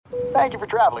Thank you for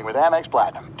traveling with Amex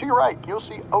Platinum. To your right, you'll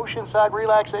see oceanside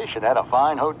relaxation at a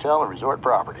fine hotel and resort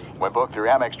property. When booked through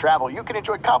Amex Travel, you can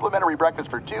enjoy complimentary breakfast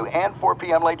for 2 and 4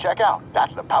 p.m. late checkout.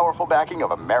 That's the powerful backing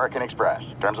of American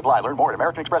Express. Terms apply. Learn more at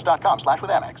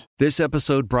americanexpress.com/withAmex. This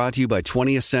episode brought to you by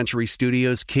 20th Century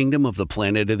Studios' Kingdom of the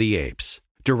Planet of the Apes.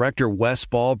 Director Wes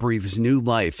Ball breathes new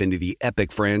life into the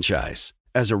epic franchise.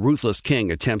 As a ruthless king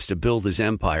attempts to build his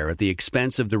empire at the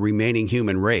expense of the remaining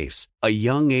human race, a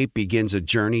young ape begins a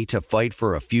journey to fight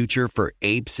for a future for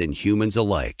apes and humans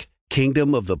alike.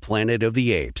 Kingdom of the Planet of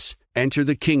the Apes. Enter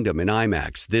the kingdom in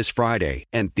IMAX this Friday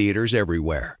and theaters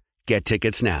everywhere. Get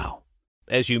tickets now.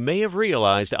 As you may have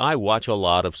realized, I watch a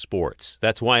lot of sports.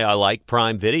 That's why I like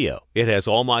Prime Video. It has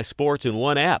all my sports in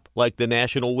one app, like the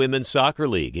National Women's Soccer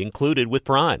League, included with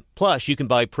Prime. Plus, you can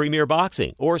buy Premier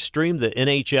Boxing or stream the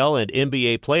NHL and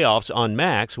NBA playoffs on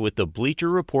Max with the Bleacher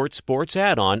Report Sports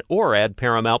add-on, or add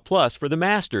Paramount Plus for the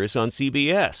Masters on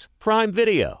CBS. Prime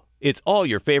Video. It's all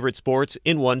your favorite sports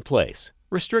in one place.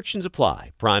 Restrictions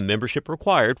apply. Prime membership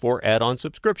required for add-on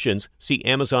subscriptions. See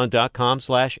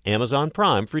Amazon.com/Amazon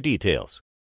Prime for details.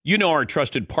 You know our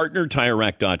trusted partner,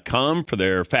 TireRack.com, for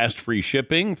their fast, free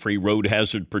shipping, free road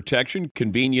hazard protection,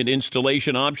 convenient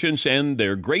installation options, and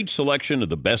their great selection of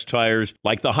the best tires,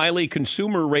 like the highly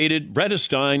consumer-rated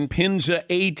Vredestein Pinza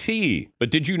AT. But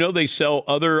did you know they sell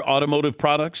other automotive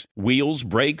products? Wheels,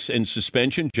 brakes, and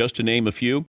suspension, just to name a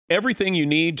few. Everything you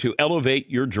need to elevate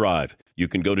your drive. You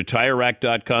can go to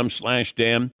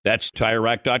TireRack.com/Dan. That's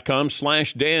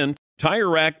TireRack.com/Dan.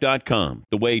 TireRack.com,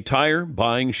 the way tire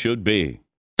buying should be.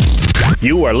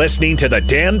 You are listening to the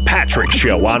Dan Patrick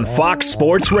Show on Fox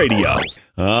Sports Radio.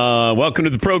 Welcome to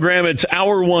the program. It's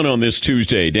hour one on this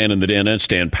Tuesday. Dan and the Danettes,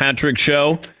 Dan Patrick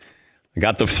Show. I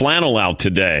got the flannel out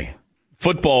today.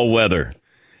 Football weather.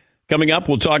 Coming up,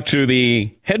 we'll talk to the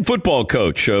head football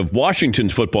coach of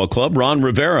Washington's football club, Ron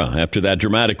Rivera, after that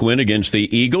dramatic win against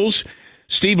the Eagles.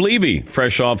 Steve Levy,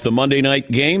 fresh off the Monday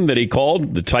night game that he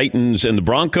called, the Titans and the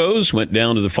Broncos, went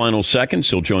down to the final seconds.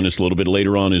 He'll join us a little bit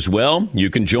later on as well. You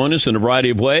can join us in a variety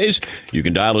of ways. You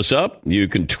can dial us up, you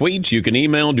can tweet, you can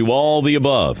email, do all the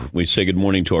above. We say good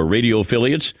morning to our radio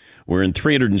affiliates. We're in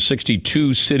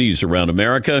 362 cities around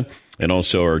America, and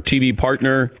also our TV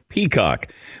partner, Peacock.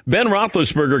 Ben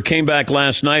Roethlisberger came back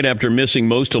last night after missing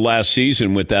most of last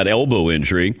season with that elbow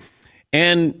injury,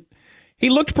 and he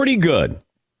looked pretty good.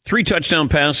 3 touchdown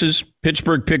passes.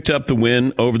 Pittsburgh picked up the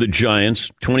win over the Giants,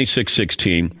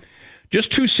 26-16.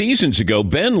 Just 2 seasons ago,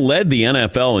 Ben led the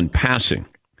NFL in passing.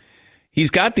 He's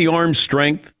got the arm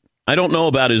strength. I don't know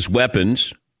about his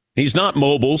weapons. He's not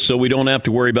mobile, so we don't have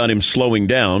to worry about him slowing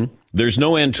down. There's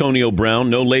no Antonio Brown,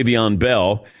 no Le'Veon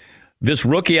Bell. This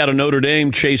rookie out of Notre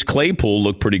Dame, Chase Claypool,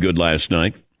 looked pretty good last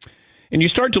night. And you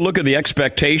start to look at the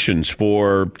expectations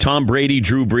for Tom Brady,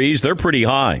 Drew Brees. They're pretty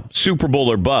high. Super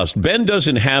Bowl or bust. Ben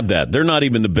doesn't have that. They're not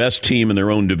even the best team in their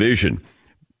own division.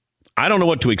 I don't know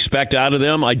what to expect out of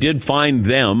them. I did find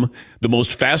them the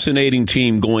most fascinating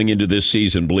team going into this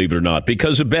season, believe it or not,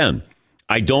 because of Ben.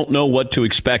 I don't know what to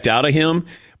expect out of him,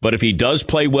 but if he does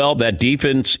play well, that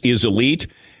defense is elite,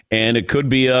 and it could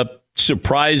be a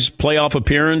surprise playoff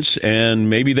appearance, and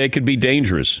maybe they could be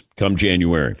dangerous come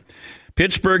January.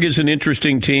 Pittsburgh is an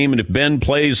interesting team, and if Ben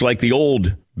plays like the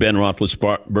old Ben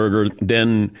Roethlisberger,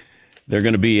 then they're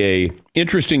going to be a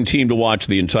interesting team to watch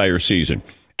the entire season.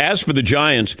 As for the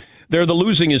Giants, they're the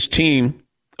losingest team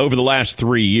over the last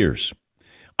 3 years.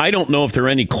 I don't know if they're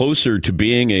any closer to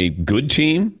being a good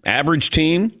team, average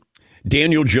team.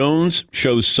 Daniel Jones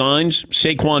shows signs.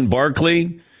 Saquon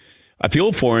Barkley, I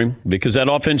feel for him because that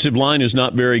offensive line is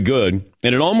not very good.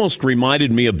 And it almost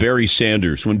reminded me of Barry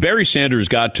Sanders. When Barry Sanders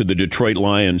got to the Detroit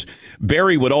Lions,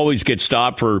 Barry would always get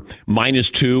stopped for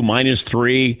 -2,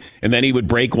 -3, and then he would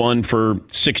break one for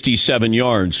 67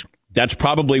 yards. That's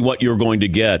probably what you're going to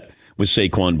get with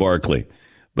Saquon Barkley.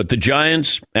 But the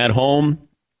Giants at home,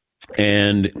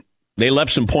 and they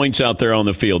left some points out there on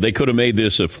the field. They could have made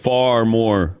this a far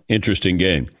more interesting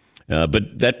game.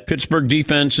 But that Pittsburgh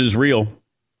defense is real.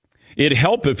 It'd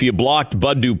help if you blocked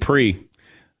Bud Dupree.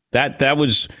 That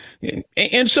was,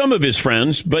 and some of his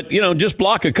friends, but, just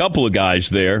block a couple of guys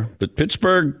there. But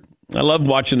Pittsburgh, I love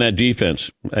watching that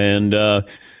defense. And,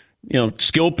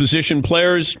 skill position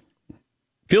players,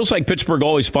 feels like Pittsburgh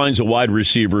always finds a wide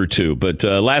receiver or two. But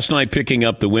last night picking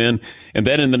up the win. And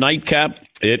then in the nightcap,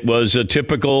 it was a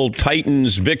typical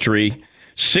Titans victory,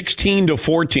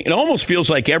 16-14. It almost feels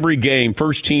like every game,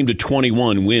 first team to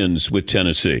 21 wins with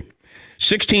Tennessee.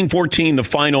 16-14 the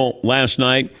final last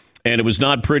night, and it was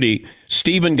not pretty.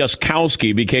 Steven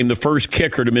Gostkowski became the first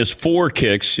kicker to miss 4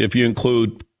 kicks, if you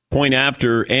include point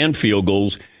after and field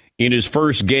goals, in his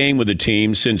first game with the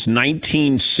team since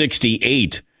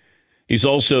 1968. He's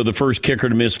also the first kicker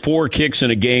to miss 4 kicks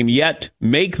in a game, yet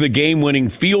make the game-winning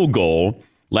field goal.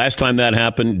 Last time that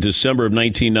happened, December of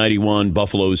 1991,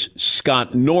 Buffalo's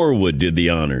Scott Norwood did the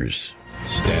honors.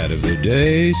 Stat of the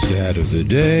day, stat of the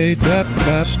day,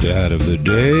 stat of the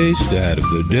day, stat of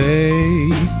the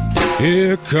day.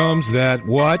 Here comes that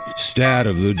what? Stat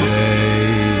of the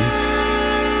day.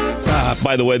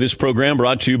 By the way, this program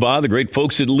brought to you by the great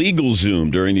folks at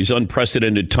LegalZoom. During these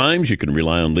unprecedented times, you can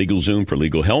rely on LegalZoom for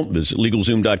legal help. Visit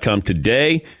LegalZoom.com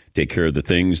today. Take care of the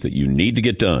things that you need to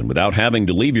get done without having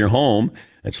to leave your home.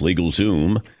 That's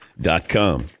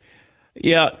LegalZoom.com.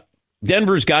 Yeah,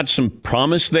 Denver's got some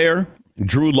promise there.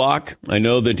 Drew Lock, I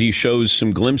know that he shows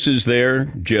some glimpses there.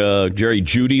 Jerry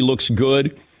Jeudy looks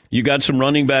good. You got some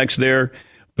running backs there.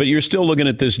 But you're still looking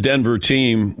at this Denver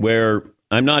team where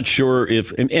I'm not sure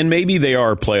if, and maybe they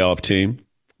are a playoff team,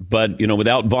 but,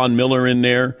 without Von Miller in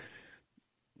there,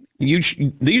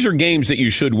 these are games that you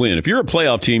should win. If you're a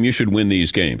playoff team, you should win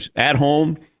these games. At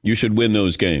home, you should win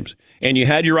those games. And you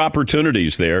had your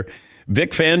opportunities there.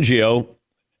 Vic Fangio,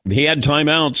 he had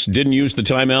timeouts, didn't use the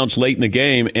timeouts late in the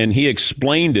game, and he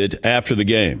explained it after the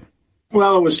game.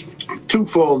 Well, it was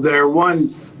twofold there.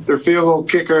 One, their field goal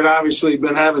kicker had obviously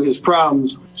been having his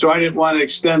problems, so I didn't want to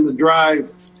extend the drive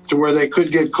to where they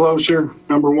could get closer,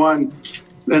 number one.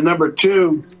 And number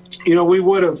two, we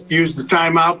would have used the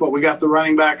timeout, but we got the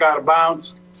running back out of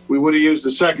bounds. We would have used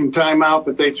the second timeout,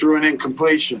 but they threw an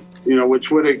incompletion,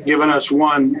 which would have given us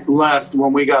one left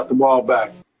when we got the ball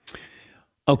back.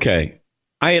 Okay.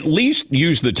 I at least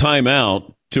used the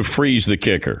timeout to freeze the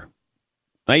kicker.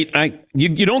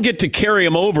 You don't get to carry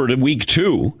them over to week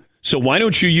 2, so why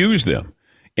don't you use them?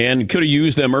 And could have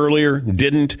used them earlier,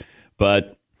 didn't,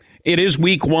 but it is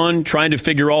week 1, trying to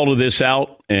figure all of this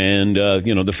out. And,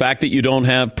 the fact that you don't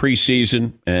have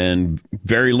preseason and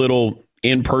very little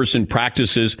in-person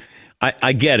practices,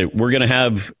 I get it. We're going to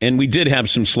have, and we did have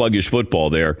some sluggish football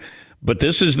there, but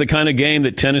this is the kind of game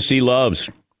that Tennessee loves.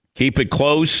 Keep it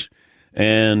close.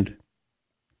 And,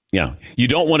 yeah, you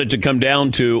don't want it to come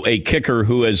down to a kicker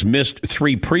who has missed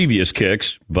 3 previous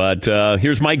kicks. But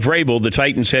here's Mike Vrabel, the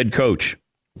Titans head coach.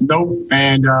 Nope.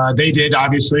 And they did,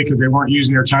 obviously, because they weren't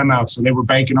using their timeouts. So they were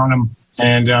banking on them.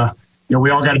 And, we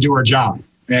all got to do our job.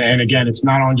 And again, it's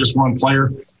not on just one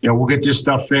player. We'll get this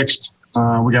stuff fixed. We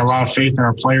got a lot of faith in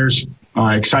our players.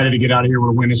 Excited to get out of here with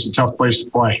a win. It's a tough place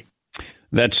to play.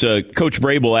 That's Coach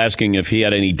Vrabel asking if he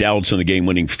had any doubts on the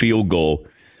game-winning field goal.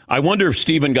 I wonder if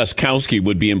Stephen Gostkowski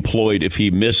would be employed if he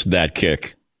missed that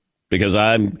kick. Because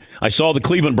I saw the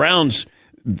Cleveland Browns,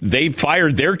 they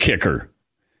fired their kicker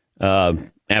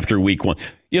after week 1.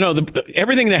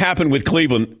 Everything that happened with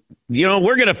Cleveland,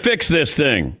 we're going to fix this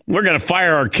thing. We're going to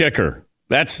fire our kicker.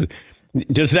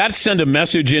 Does that send a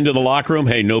message into the locker room?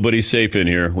 Hey, nobody's safe in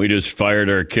here. We just fired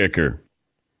our kicker.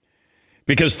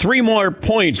 Because 3 more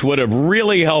points would have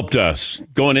really helped us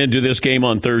going into this game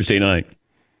on Thursday night.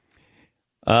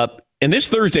 And this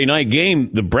Thursday night game,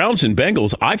 the Browns and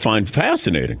Bengals, I find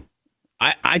fascinating.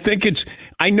 I think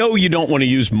I know you don't want to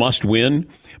use must win,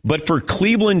 but for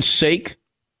Cleveland's sake,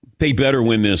 they better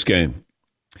win this game.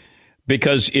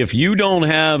 Because if you don't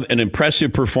have an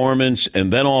impressive performance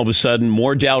and then all of a sudden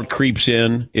more doubt creeps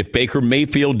in, if Baker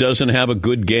Mayfield doesn't have a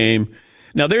good game,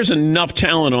 now there's enough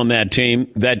talent on that team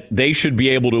that they should be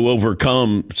able to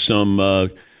overcome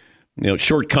some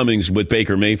shortcomings with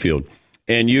Baker Mayfield.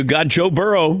 And you got Joe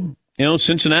Burrow.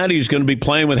 Cincinnati's going to be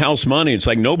playing with house money. It's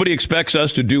like nobody expects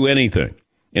us to do anything.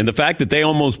 And the fact that they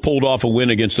almost pulled off a win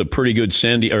against a pretty good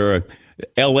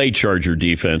L.A. Charger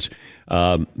defense,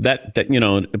 an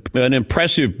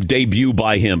impressive debut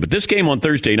by him. But this game on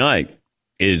Thursday night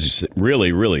is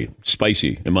really, really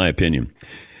spicy, in my opinion.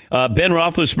 Ben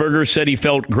Roethlisberger said he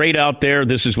felt great out there.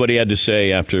 This is what he had to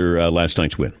say after last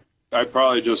night's win. I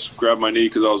probably just grabbed my knee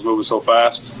because I was moving so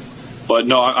fast. But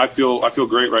no, I feel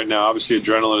great right now. Obviously,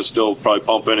 adrenaline is still probably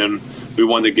pumping, and we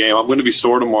won the game. I'm going to be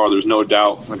sore tomorrow. There's no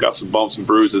doubt. I got some bumps and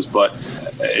bruises, but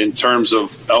in terms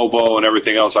of elbow and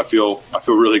everything else, I feel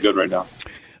really good right now.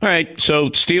 All right, so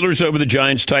Steelers over the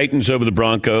Giants, Titans over the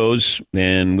Broncos,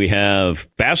 and we have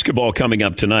basketball coming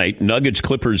up tonight. Nuggets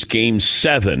Clippers Game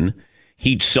 7,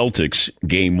 Heat Celtics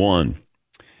Game 1.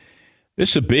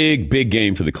 This is a big, big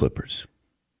game for the Clippers.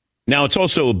 Now, it's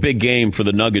also a big game for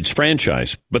the Nuggets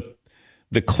franchise, but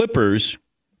the Clippers,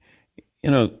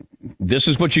 this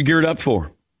is what you geared up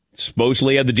for.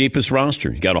 Supposedly had the deepest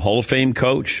roster. You got a Hall of Fame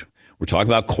coach. We're talking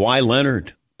about Kawhi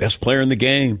Leonard, best player in the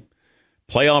game.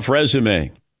 Playoff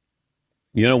resume.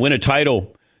 Win a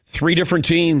title. 3 different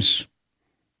teams.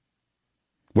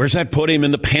 Where's that put him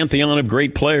in the pantheon of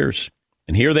great players?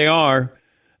 And here they are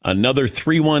Another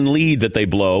 3-1 lead that they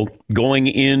blow going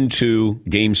into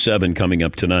Game 7 coming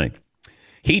up tonight.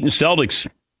 Heat and Celtics,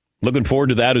 looking forward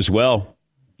to that as well.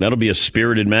 That'll be a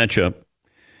spirited matchup.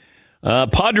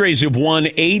 Padres have won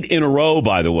 8 in a row,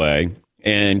 by the way,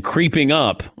 and creeping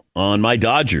up on my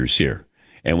Dodgers here.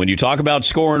 And when you talk about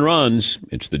scoring runs,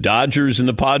 it's the Dodgers and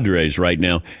the Padres right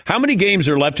now. How many games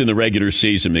are left in the regular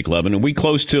season, McLevin? Are we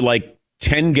close to like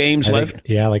 10 games left?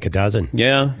 Yeah, like a dozen.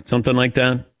 Yeah, something like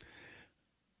that.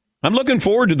 I'm looking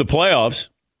forward to the playoffs.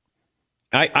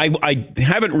 I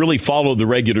haven't really followed the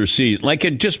regular season. Like,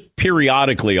 it just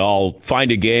periodically I'll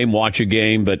find a game, watch a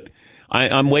game, but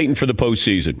I'm waiting for the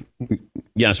postseason.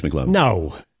 Yes, McLevin.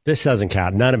 No, this doesn't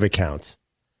count. None of it counts.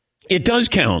 It does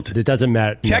count. It doesn't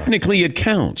matter. Technically, it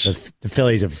counts. The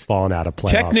Phillies have fallen out of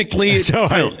playoffs. Technically,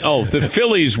 the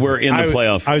Phillies were in the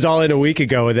playoff. I was all in a week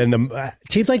ago, and then the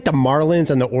teams like the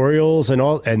Marlins and the Orioles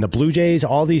and the Blue Jays,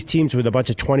 all these teams with a bunch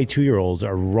of 22-year-olds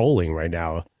are rolling right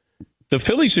now. The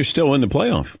Phillies are still in the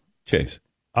playoff, Chase.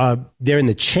 They're in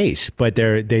the chase, but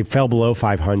they fell below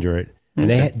 500, and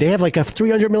they have like a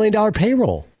 $300 million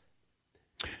payroll.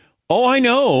 Oh, I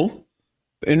know.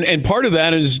 And part of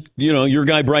that is, your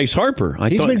guy Bryce Harper.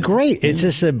 He's been great. It's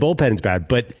just the bullpen's bad.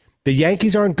 But the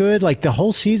Yankees aren't good. Like, the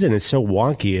whole season is so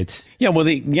wonky. Well,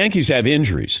 the Yankees have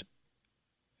injuries.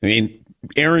 I mean,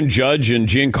 Aaron Judge and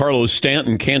Giancarlo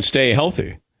Stanton can't stay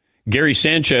healthy. Gary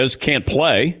Sanchez can't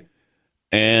play.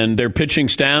 And their pitching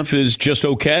staff is just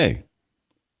okay.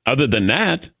 Other than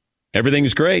that,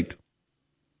 everything's great.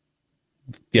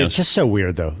 Yes. It's just so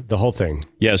weird, though, the whole thing.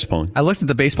 Yes, Paul. I looked at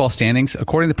the baseball standings.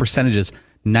 According to the percentages,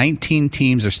 19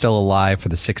 teams are still alive for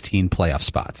the 16 playoff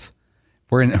spots.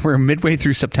 We're midway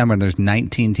through September, and there's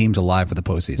 19 teams alive for the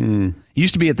postseason. It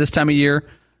used to be at this time of year,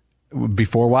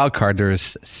 before wild card,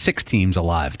 there's 6 teams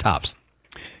alive, tops.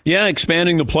 Yeah,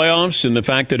 expanding the playoffs and the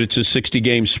fact that it's a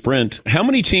 60-game sprint. How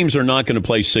many teams are not going to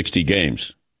play 60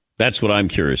 games? That's what I'm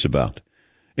curious about.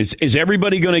 Is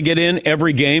everybody going to get in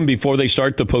every game before they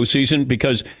start the postseason?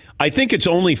 Because I think it's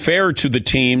only fair to the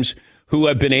teams who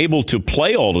have been able to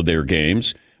play all of their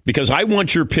games, because I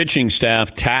want your pitching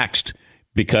staff taxed,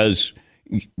 because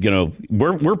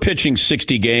we're pitching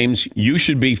 60 games. You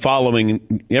should be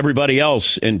following everybody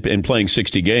else and playing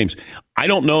 60 games. I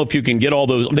don't know if you can get all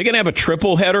those. Are they going to have a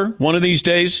triple header one of these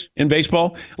days in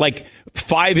baseball? Like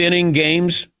 5-inning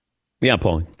games? Yeah,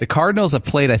 Paul. The Cardinals have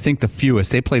played, I think, the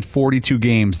fewest. They played 42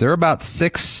 games. They're about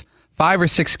 5 or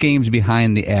 6 games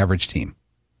behind the average team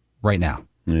right now.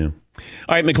 Yeah.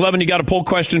 All right, McLevin, you got a poll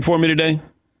question for me today?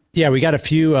 Yeah, we got a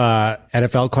few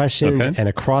NFL questions and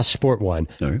a cross-sport one.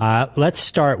 Let's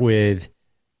start with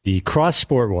the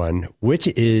cross-sport one, which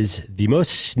is the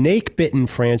most snake-bitten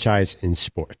franchise in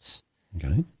sports.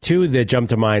 Okay. 2 that jump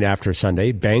to mind after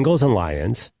Sunday, Bengals and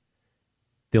Lions.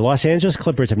 The Los Angeles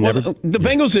Clippers have never... The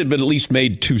Bengals have at least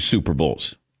made 2 Super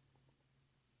Bowls.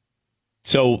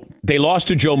 So they lost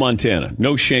to Joe Montana.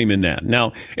 No shame in that.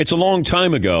 Now, it's a long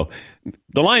time ago.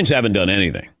 The Lions haven't done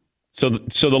anything. So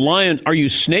the Lions, are you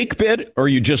snake bit or are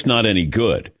you just not any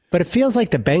good? But it feels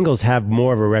like the Bengals have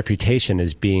more of a reputation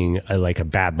as being like a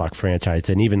bad luck franchise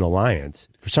than even the Lions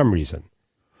for some reason.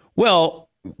 Well,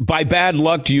 by bad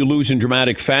luck, do you lose in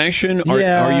dramatic fashion?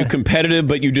 Are you competitive,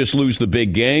 but you just lose the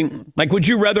big game? Like, would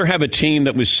you rather have a team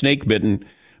that was snake bitten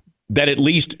that at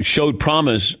least showed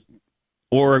promise,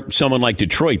 or someone like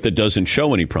Detroit that doesn't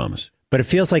show any promise? But it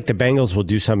feels like the Bengals will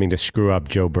do something to screw up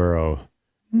Joe Burrow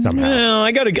somehow. Well,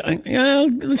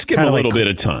 let's give him a little bit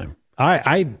of time.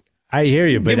 I hear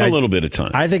you, but give him a little bit of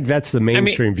time. I think that's the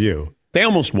mainstream view. They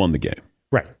almost won the game.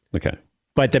 Right. Okay.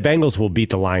 But the Bengals will beat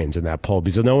the Lions in that poll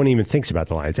because no one even thinks about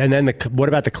the Lions. And then what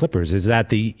about the Clippers? Is that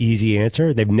the easy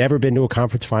answer? They've never been to a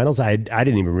conference finals? I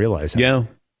didn't even realize that. Yeah.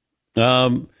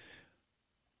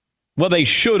 Well, they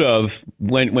should have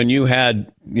when you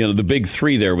had the big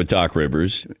 3 there with Doc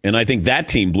Rivers, and I think that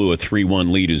team blew a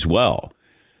 3-1 lead as well.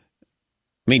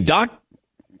 I mean, Doc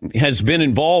has been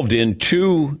involved in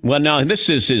 2. Well, now this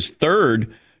is his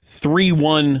third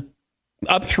 3-1,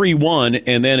 up 3-1,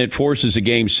 and then it forces a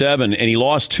Game 7, and he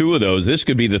lost 2 of those. This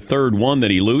could be the third one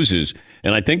that he loses,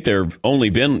 and I think there have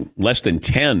only been less than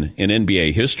 10 in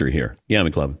NBA history here. Yeah,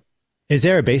 McLevin. Is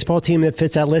there a baseball team that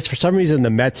fits that list? For some reason, the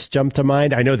Mets jump to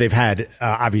mind. I know they've had,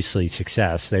 obviously,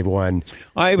 success. They've won.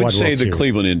 I would say World the Series.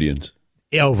 Cleveland Indians.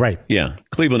 Oh, right. Yeah,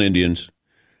 Cleveland Indians.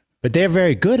 But they're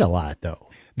very good a lot, though.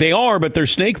 They are, but they're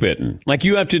snake bitten. Like,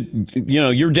 you have to,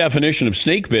 your definition of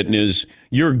snake bitten is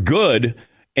you're good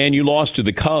and you lost to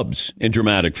the Cubs in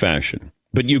dramatic fashion,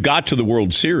 but you got to the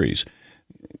World Series.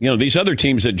 These other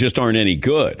teams that just aren't any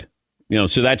good.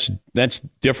 So that's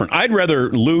different. I'd rather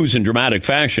lose in dramatic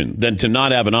fashion than to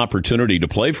not have an opportunity to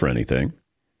play for anything.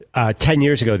 10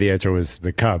 years ago, the answer was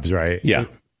the Cubs, right? Yeah.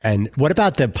 And what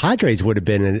about the Padres would have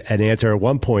been an answer at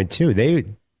one point, too.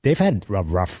 They've had a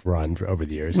rough run over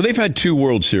the years. Well, they've had 2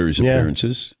 World Series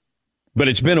appearances, but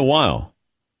it's been a while.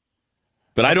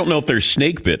 But I don't know if they're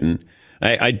snake bitten.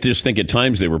 I just think at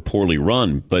times they were poorly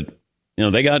run. But,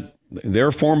 they're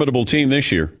a formidable team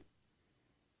this year.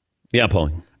 Yeah,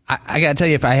 Paul. I got to tell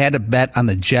you, if I had to bet on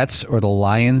the Jets or the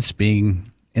Lions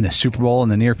being in the Super Bowl in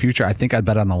the near future, I think I'd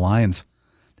bet on the Lions.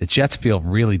 The Jets feel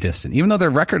really distant. Even though their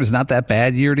record is not that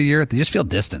bad year to year, they just feel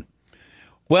distant.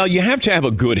 Well, you have to have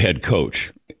a good head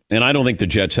coach. And I don't think the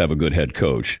Jets have a good head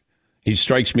coach. He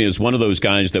strikes me as one of those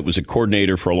guys that was a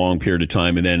coordinator for a long period of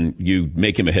time, and then you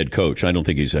make him a head coach. I don't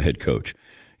think he's a head coach.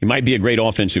 He might be a great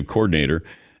offensive coordinator.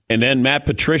 And then Matt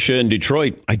Patricia in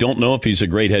Detroit, I don't know if he's a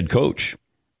great head coach.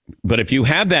 But if you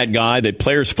have that guy that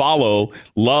players follow,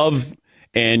 love,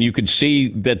 and you can see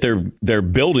that they're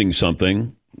building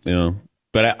something,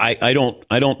 But I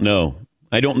don't know.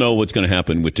 I don't know what's going to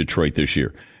happen with Detroit this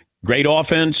year. Great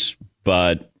offense,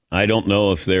 but I don't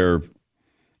know if they're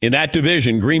in that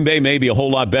division. Green Bay may be a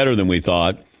whole lot better than we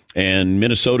thought, and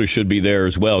Minnesota should be there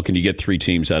as well. Can you get 3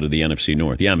 teams out of the NFC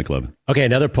North? Yeah, McLevin. Okay,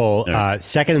 another poll.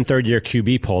 Second and third year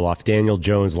QB poll off Daniel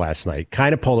Jones last night.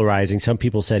 Kind of polarizing. Some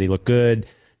people said he looked good.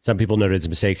 Some people noted his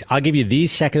mistakes. I'll give you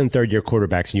these second and third year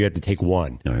quarterbacks, and you have to take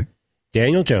one. All right.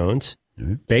 Daniel Jones,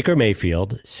 Baker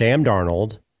Mayfield, Sam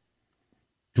Darnold,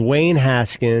 Dwayne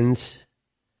Haskins.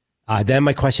 Then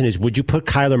my question is, would you put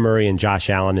Kyler Murray and Josh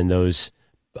Allen in those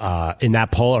in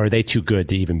that poll, or are they too good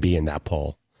to even be in that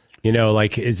poll?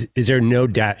 Is there no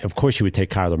doubt? Of course you would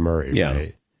take Kyler Murray,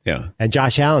 right? Yeah. And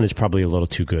Josh Allen is probably a little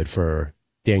too good for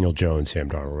Daniel Jones, Sam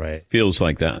Darnold, right? Feels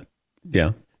like that.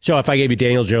 Yeah. So if I gave you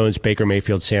Daniel Jones, Baker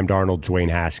Mayfield, Sam Darnold,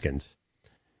 Dwayne Haskins,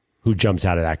 who jumps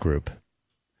out of that group?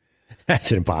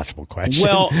 That's an impossible question.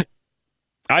 Well,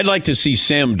 I'd like to see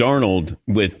Sam Darnold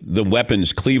with the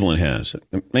weapons Cleveland has.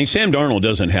 I mean, Sam Darnold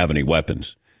doesn't have any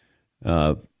weapons.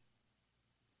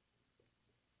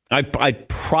 I'd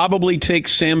probably take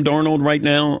Sam Darnold right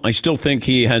now. I still think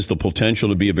he has the potential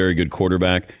to be a very good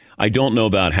quarterback. I don't know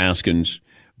about Haskins.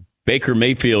 Baker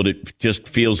Mayfield, it just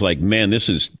feels like, man, this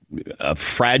is a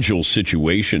fragile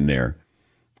situation there.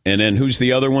 And then who's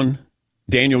the other one?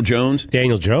 Daniel Jones?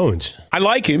 Daniel Jones. I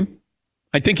like him.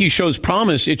 I think he shows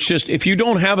promise. It's just, if you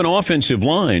don't have an offensive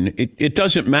line, it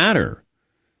doesn't matter.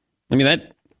 I mean,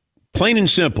 that plain and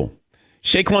simple.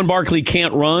 Saquon Barkley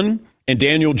can't run, and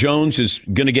Daniel Jones is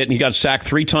going to he got sacked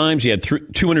 3 times. He had 2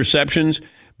 interceptions,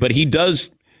 but he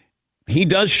does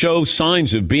show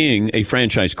signs of being a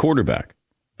franchise quarterback.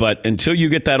 But until you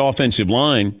get that offensive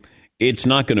line, it's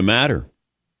not going to matter.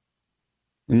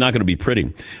 Not going to be pretty.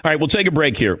 All right, we'll take a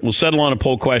break here. We'll settle on a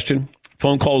poll question.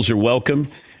 Phone calls are welcome.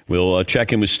 We'll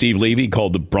check in with Steve Levy,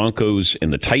 called the Broncos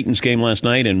and the Titans game last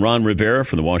night, and Ron Rivera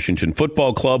from the Washington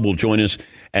Football Club will join us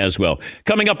as well.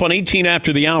 Coming up on 18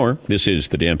 after the hour, this is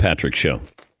the Dan Patrick Show.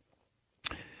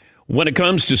 When it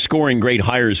comes to scoring great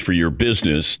hires for your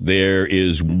business, there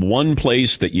is one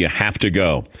place that you have to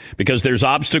go because there's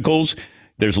obstacles.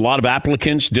 There's a lot of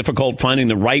applicants, difficult finding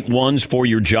the right ones for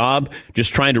your job,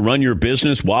 just trying to run your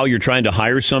business while you're trying to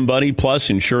hire somebody, plus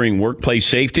ensuring workplace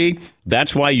safety.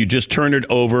 That's why you just turn it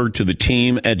over to the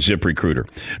team at ZipRecruiter.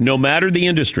 No matter the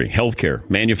industry, healthcare,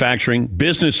 manufacturing,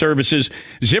 business services,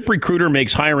 ZipRecruiter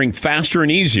makes hiring faster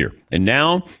and easier. And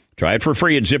now, try it for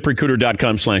free at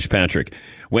ZipRecruiter.com/Patrick.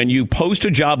 When you post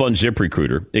a job on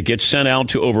ZipRecruiter, it gets sent out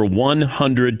to over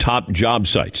 100 top job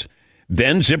sites.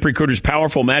 Then ZipRecruiter's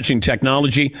powerful matching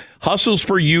technology hustles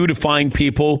for you to find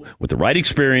people with the right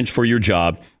experience for your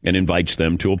job and invites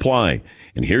them to apply.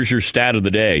 And here's your stat of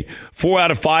the day. 4 out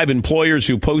of 5 employers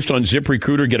who post on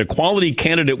ZipRecruiter get a quality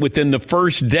candidate within the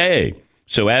first day.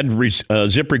 So add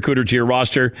ZipRecruiter to your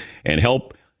roster and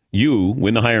help you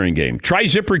win the hiring game. Try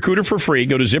ZipRecruiter for free.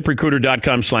 Go to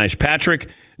ZipRecruiter.com/Patrick,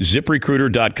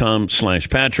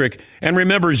 ZipRecruiter.com/Patrick. And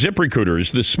remember, ZipRecruiter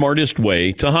is the smartest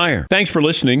way to hire. Thanks for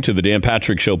listening to the Dan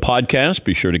Patrick Show podcast.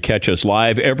 Be sure to catch us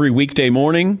live every weekday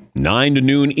morning, 9 to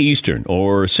noon Eastern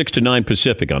or 6 to 9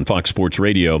 Pacific on Fox Sports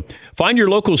Radio. Find your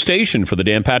local station for the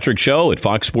Dan Patrick Show at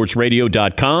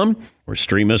foxsportsradio.com or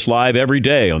stream us live every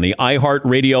day on the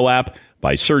iHeartRadio app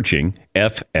by searching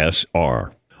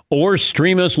FSR. Or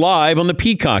stream us live on the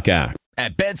Peacock app.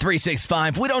 At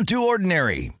Bet365, we don't do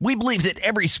ordinary. We believe that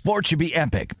every sport should be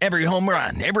epic. Every home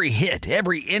run, every hit,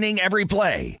 every inning, every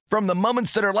play. From the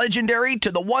moments that are legendary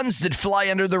to the ones that fly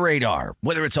under the radar.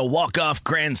 Whether it's a walk-off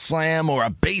grand slam or a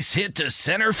base hit to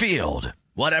center field.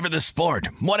 Whatever the sport,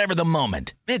 whatever the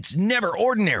moment, it's never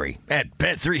ordinary at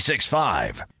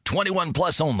Bet365. 21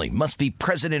 plus only. Must be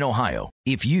present in Ohio.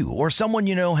 If you or someone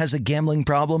you know has a gambling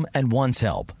problem and wants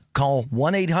help, call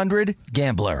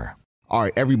 1-800-GAMBLER. All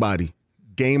right, everybody,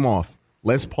 game off.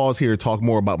 Let's pause here to talk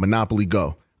more about Monopoly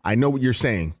Go. I know what you're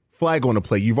saying. Flag on the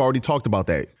play. You've already talked about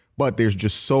that. But there's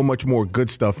just so much more good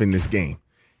stuff in this game.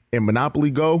 In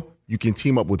Monopoly Go, you can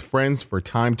team up with friends for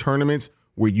timed tournaments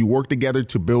where you work together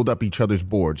to build up each other's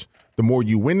boards. The more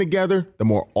you win together, the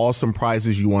more awesome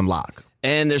prizes you unlock.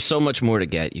 And there's so much more to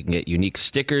get. You can get unique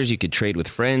stickers. You could trade with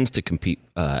friends to compete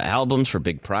albums for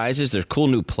big prizes. There's cool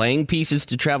new playing pieces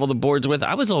to travel the boards with.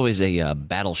 I was always a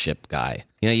Battleship guy.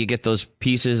 You know, you get those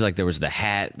pieces, like there was the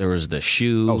hat, there was the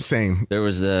shoe. Oh, same.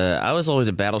 I was always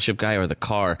a Battleship guy, or the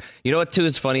car. You know what, too,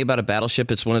 is funny about a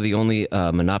Battleship? It's one of the only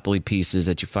Monopoly pieces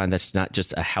that you find that's not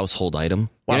just a household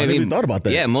item. Wow, You know I never even thought about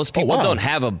that. Yeah, most people wow. don't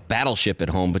have a Battleship at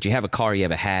home, but you have a car, you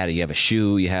have a hat, you have a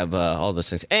shoe, you have all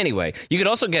those things. Anyway, you could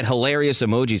also get hilarious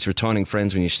emojis for taunting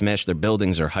friends when you smash their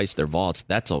buildings or heist their vaults.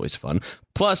 That's always fun.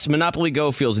 Plus, Monopoly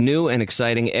Go feels new and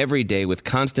exciting every day with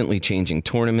constantly changing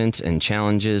tournaments and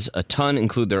challenges. A ton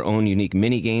include their own unique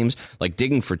mini games like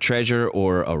digging for treasure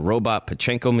or a robot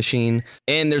Pachinko machine.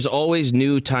 And there's always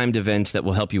new timed events that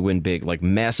will help you win big, like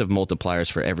massive multipliers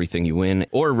for everything you win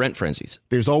or rent frenzies.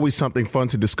 There's always something fun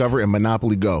to discover in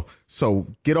Monopoly Go. So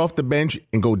get off the bench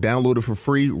and go download it for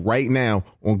free right now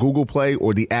on Google Play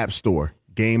or the App Store.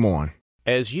 Game on.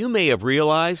 As you may have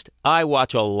realized, I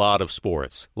watch a lot of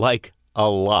sports, like a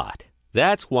lot.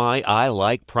 That's why I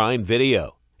like Prime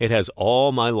Video. It has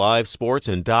all my live sports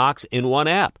and docs in one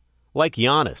app, like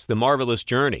Giannis, The Marvelous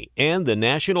Journey, and the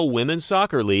National Women's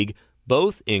Soccer League,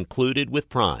 both included with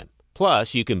Prime.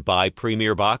 Plus, you can buy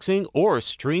Premier Boxing or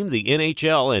stream the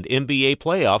NHL and NBA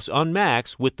playoffs on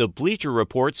Max with the Bleacher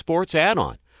Report Sports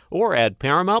add-on, or add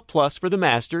Paramount Plus for the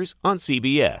Masters on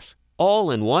CBS.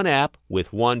 All in one app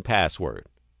with one password.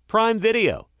 Prime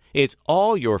Video. It's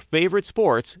all your favorite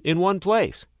sports in one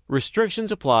place.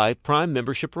 Restrictions apply. Prime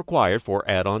membership required for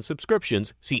add-on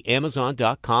subscriptions. See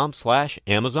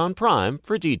Amazon.com/Amazon Prime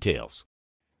for details.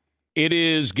 It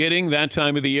is getting that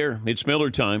time of the year. It's Miller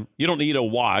time. You don't need a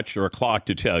watch or a clock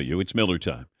to tell you. It's Miller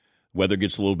time. Weather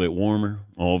gets a little bit warmer.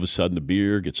 All of a sudden, the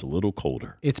beer gets a little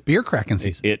colder. It's beer cracking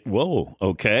season. Whoa,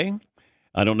 okay.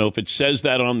 I don't know if it says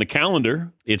that on the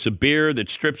calendar. It's a beer that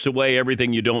strips away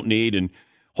everything you don't need and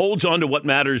holds on to what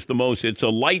matters the most. It's a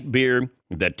light beer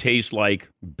that tastes like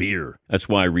beer. That's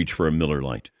why I reach for a Miller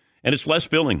Lite. And it's less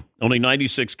filling, only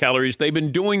 96 calories. They've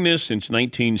been doing this since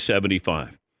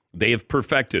 1975. They have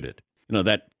perfected it. You know,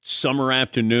 that summer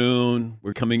afternoon,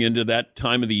 we're coming into that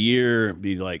time of the year,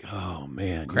 be like, oh,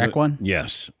 man. Crack one?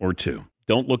 Yes, or two.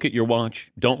 Don't look at your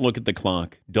watch. Don't look at the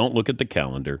clock. Don't look at the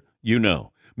calendar. You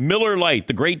know. Miller Lite,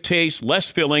 the great taste, less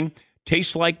filling,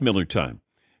 tastes like Miller time.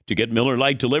 To get Miller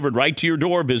Lite delivered right to your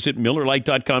door, visit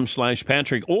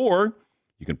MillerLite.com/Patrick, or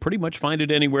you can pretty much find it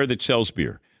anywhere that sells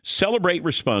beer. Celebrate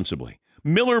responsibly.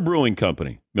 Miller Brewing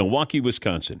Company, Milwaukee,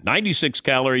 Wisconsin. 96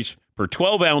 calories per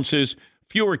 12 ounces,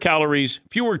 fewer calories,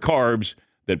 fewer carbs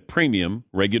than premium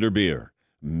regular beer.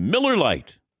 Miller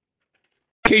Lite.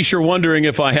 In case you're wondering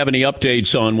if I have any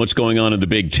updates on what's going on in the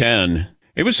Big Ten,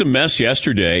 it was a mess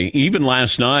yesterday, even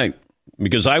last night,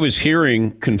 because I was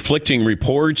hearing conflicting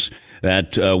reports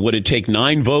that would it take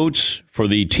 9 votes for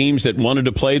the teams that wanted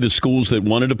to play, the schools that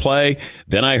wanted to play.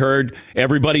 Then I heard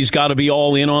everybody's got to be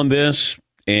all in on this.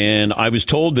 And I was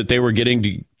told that they were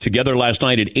getting together last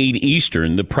night at 8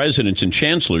 Eastern, the presidents and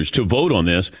chancellors, to vote on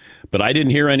this. But I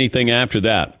didn't hear anything after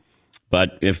that.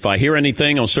 But if I hear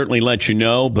anything, I'll certainly let you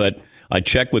know. But I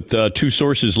checked with 2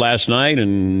 sources last night,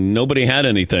 and nobody had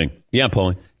anything. Yeah,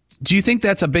 Paulie. Do you think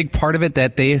that's a big part of it,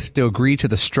 that they have to agree to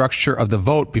the structure of the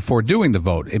vote before doing the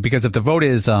vote? Because if the vote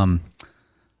is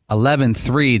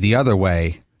 11-3 the other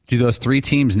way, do those 3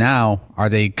 teams now, are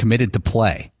they committed to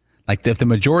play? Like, if the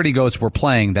majority goes, we're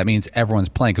playing, that means everyone's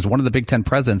playing. Because one of the Big Ten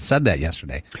presidents said that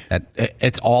yesterday, that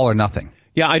it's all or nothing.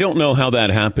 Yeah, I don't know how that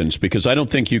happens, because I don't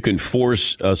think you can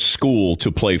force a school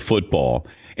to play football.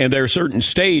 And there are certain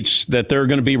states that there are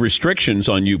going to be restrictions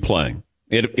on you playing.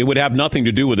 It would have nothing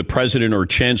to do with the president or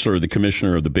chancellor or the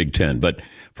commissioner of the Big Ten. But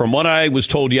from what I was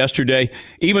told yesterday,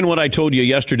 even what I told you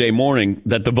yesterday morning,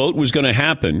 that the vote was going to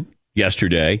happen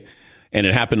yesterday, and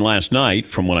it happened last night,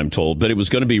 from what I'm told, but it was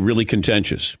going to be really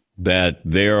contentious, that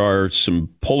there are some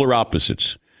polar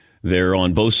opposites. They're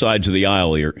on both sides of the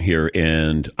aisle here,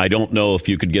 and I don't know if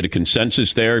you could get a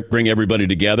consensus there, bring everybody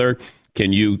together.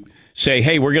 Can you say,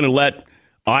 hey, we're going to let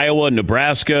Iowa,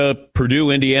 Nebraska,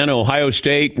 Purdue, Indiana, Ohio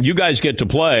State, you guys get to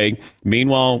play.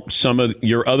 Meanwhile, some of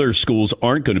your other schools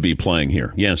aren't going to be playing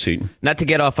here. Yes, Heaton. Not to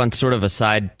get off on sort of a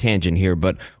side tangent here,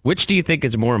 but which do you think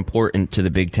is more important to the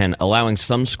Big Ten, allowing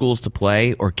some schools to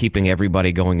play or keeping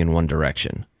everybody going in one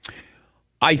direction?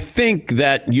 I think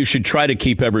that you should try to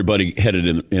keep everybody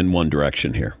headed in one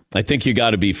direction here. I think you got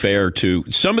to be fair to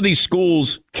some of these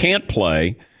schools can't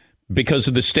play because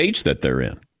of the states that they're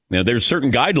in. Now, there's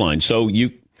certain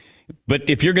guidelines. But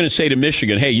if you're going to say to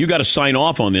Michigan, hey, you got to sign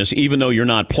off on this, even though you're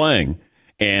not playing,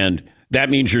 and that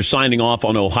means you're signing off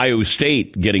on Ohio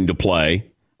State getting to play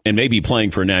and maybe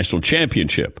playing for a national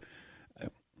championship.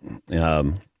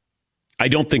 I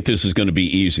don't think this is going to be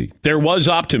easy. There was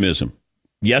optimism.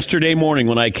 Yesterday morning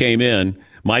when I came in,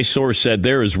 my source said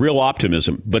there is real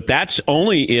optimism, but that's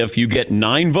only if you get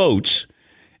 9 votes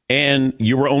and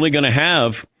you were only going to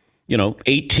have,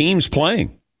 8 teams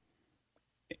playing.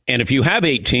 And if you have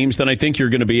 8 teams, then I think you're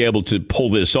going to be able to pull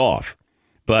this off.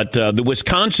 But the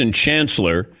Wisconsin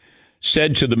chancellor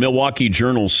said to the Milwaukee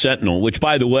Journal-Sentinel, which,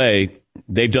 by the way,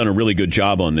 they've done a really good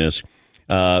job on this.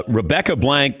 Rebecca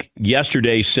Blank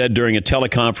yesterday said during a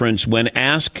teleconference when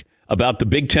asked about the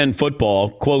Big Ten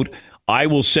football, quote, I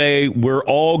will say we're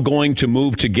all going to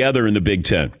move together in the Big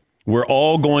Ten. We're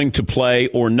all going to play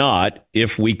or not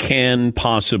if we can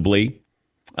possibly.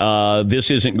 This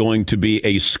isn't going to be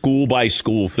a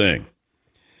school-by-school thing.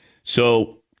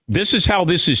 So this is how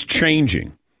this is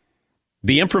changing.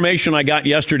 The information I got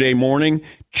yesterday morning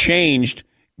changed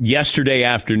yesterday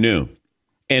afternoon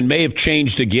and may have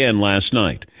changed again last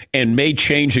night and may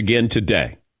change again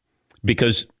today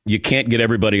because you can't get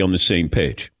everybody on the same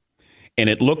page. And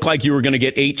it looked like you were going to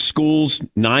get 8 schools,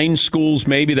 9 schools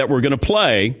maybe that were going to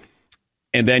play,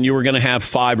 and then you were going to have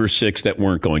 5 or 6 that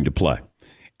weren't going to play.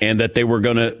 And that they were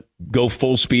going to go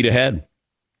full speed ahead,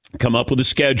 come up with a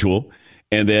schedule,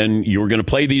 and then you were going to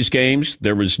play these games.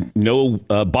 There was no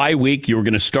bye week. You were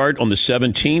going to start on the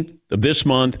 17th of this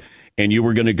month, and you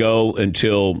were going to go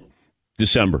until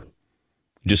December.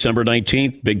 December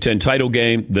 19th, Big Ten title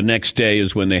game. The next day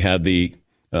is when they had the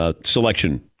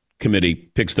selection committee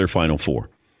picks their Final Four.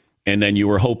 And then you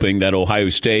were hoping that Ohio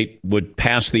State would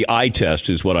pass the eye test,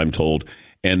 is what I'm told,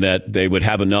 and that they would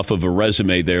have enough of a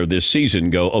resume there this season,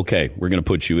 go, okay, we're going to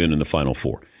put you in the Final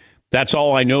Four. That's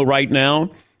all I know right now.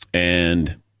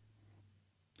 And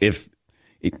it's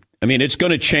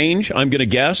going to change, I'm going to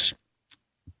guess.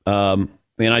 And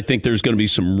I think there's going to be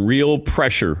some real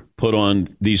pressure put on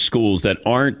these schools that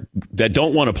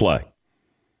don't want to play.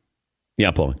 Yeah,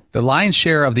 Paul. The lion's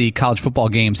share of the college football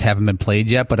games haven't been played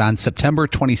yet, but on September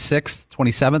 26th,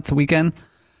 27th weekend,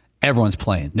 everyone's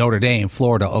playing. Notre Dame,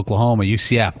 Florida, Oklahoma,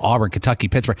 UCF, Auburn, Kentucky,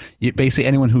 Pittsburgh. Basically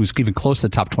anyone who's even close to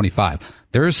the top 25.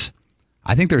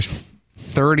 I think there's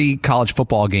 30 college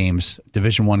football games,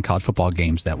 Division I college football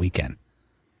games that weekend.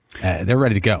 They're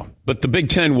ready to go. But the Big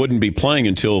Ten wouldn't be playing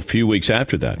until a few weeks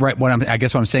after that. Right. I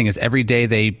guess what I'm saying is every day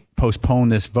they postpone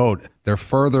this vote, they're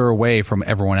further away from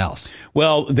everyone else.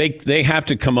 Well, they have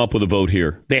to come up with a vote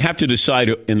here. They have to decide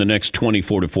in the next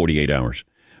 24 to 48 hours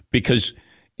because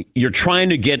you're trying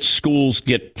to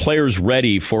get players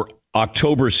ready for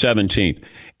October 17th.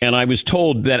 And I was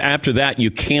told that after that, you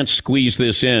can't squeeze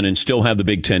this in and still have the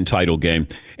Big Ten title game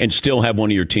and still have one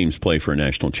of your teams play for a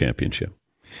national championship.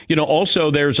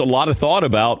 Also, there's a lot of thought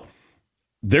about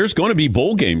there's going to be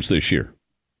bowl games this year.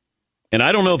 And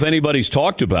I don't know if anybody's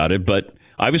talked about it, but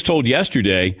I was told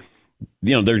yesterday,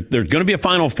 there's going to be a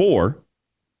Final Four.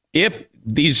 If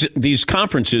these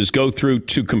conferences go through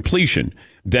to completion,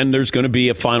 then there's going to be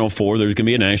a Final Four. There's going to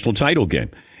be a national title game.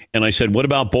 And I said, what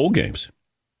about bowl games?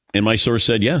 And my source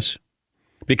said yes,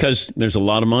 because there's a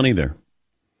lot of money there.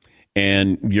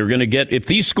 And you're going to get, if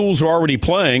these schools are already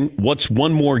playing, what's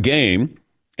one more game?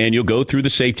 And you'll go through the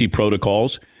safety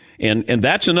protocols. And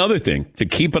that's another thing, to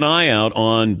keep an eye out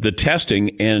on the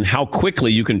testing and how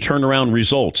quickly you can turn around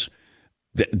results.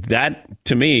 That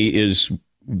to me, is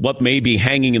what may be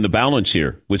hanging in the balance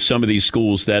here with some of these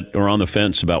schools that are on the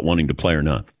fence about wanting to play or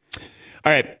not.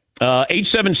 All right.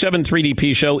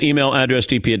 877-3DP show, email address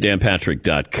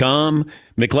dp@danpatrick.com.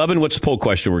 McLevin, what's the poll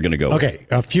question we're going to go with? Okay,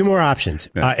 a few more options.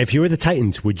 Yeah. If you were the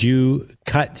Titans, would you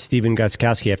cut Stephen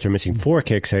Gostkowski after missing 4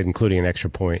 kicks, including an extra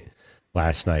point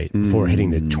last night, before hitting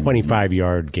the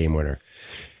 25-yard game winner?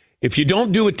 If you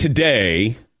don't do it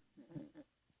today,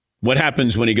 what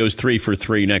happens when he goes 3 for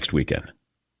 3 next weekend?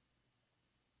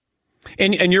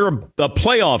 And you're a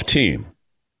playoff team.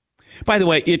 By the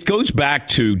way, it goes back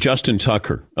to Justin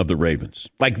Tucker of the Ravens.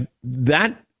 Like,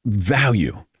 that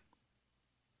value.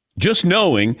 Just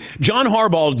knowing John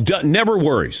Harbaugh never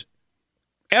worries.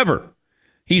 Ever.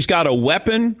 He's got a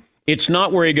weapon. It's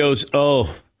not where he goes,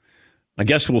 oh, I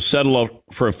guess we'll settle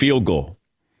for a field goal.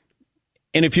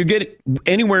 And if you get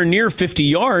anywhere near 50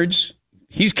 yards,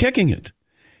 he's kicking it.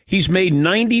 He's made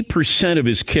 90% of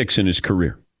his kicks in his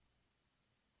career.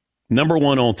 Number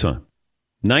one all time.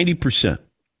 90%.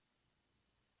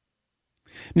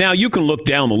 Now, you can look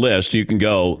down the list. You can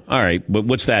go, all right, but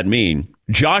what's that mean?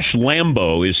 Josh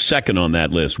Lambo is second on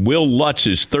that list. Will Lutz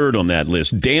is third on that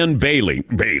list. Dan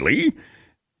Bailey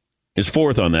is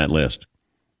fourth on that list.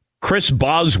 Chris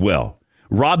Boswell,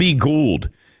 Robbie Gould,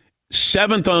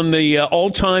 seventh on the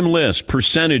all-time list,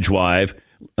 percentage-wise,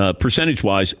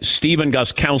 Stephen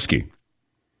Gostkowski.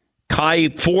 Kai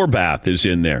Forbath is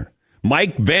in there.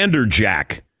 Mike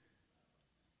Vanderjagt.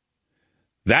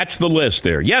 That's the list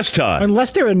there. Yes, Todd.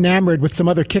 Unless they're enamored with some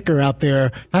other kicker out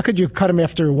there, how could you cut him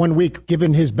after 1 week,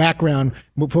 given his background?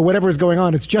 For whatever is going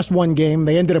on, it's just one game.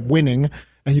 They ended up winning,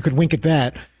 and you could wink at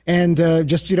that. And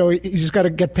he's just got to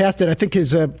get past it. I think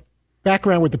his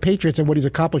background with the Patriots and what he's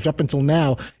accomplished up until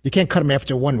now, you can't cut him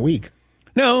after 1 week.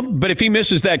 No, but if he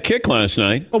misses that kick last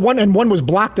night. One was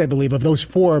blocked, I believe. Of those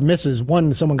 4 misses,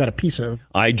 one someone got a piece of.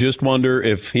 I just wonder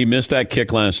if he missed that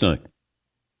kick last night.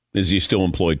 Is he still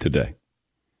employed today?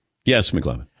 Yes,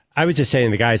 McLevin. I was just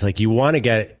saying, the guys, like, you want to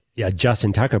get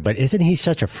Justin Tucker, but isn't he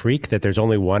such a freak that there's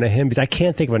only one of him? Because I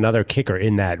can't think of another kicker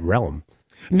in that realm.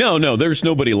 No, there's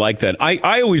nobody like that.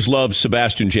 I always loved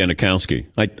Sebastian Janikowski.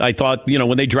 I thought,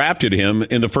 when they drafted him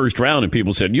in the first round and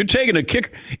people said, you're taking a kicker.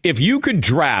 If you could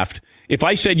draft, if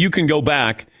I said you can go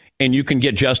back and you can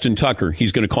get Justin Tucker,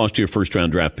 he's going to cost you a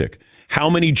first-round draft pick.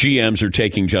 How many GMs are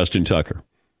taking Justin Tucker?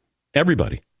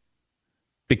 Everybody.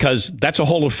 Because that's a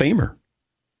Hall of Famer.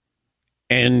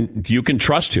 And you can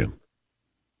trust him.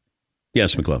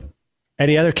 Yes, McLevin.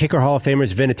 Any other kicker Hall of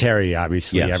Famers? Vinatieri,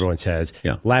 obviously, yes. Everyone says.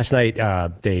 Yeah. Last night,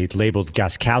 they labeled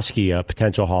Gostkowski a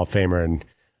potential Hall of Famer and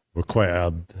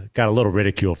got a little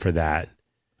ridicule for that.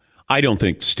 I don't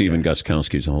think Stephen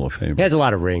Gostkowski is a Hall of Famer. He has a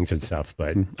lot of rings and stuff,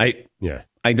 but I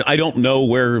don't know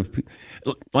where.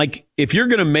 Like, if you're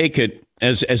going to make it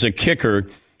as a kicker,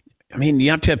 I mean, you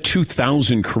have to have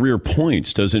 2,000 career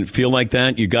points. Doesn't it feel like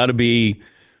that? You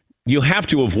have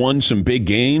to have won some big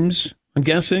games, I'm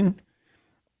guessing.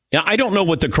 Yeah, I don't know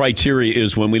what the criteria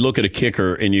is when we look at a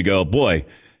kicker and you go, boy,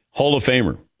 Hall of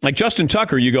Famer. Like Justin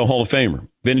Tucker, you go Hall of Famer.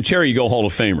 Vinatieri, you go Hall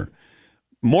of Famer.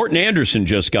 Morton Anderson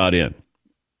just got in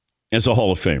as a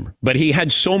Hall of Famer. But he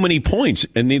had so many points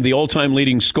and the all-time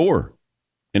leading scorer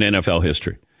in NFL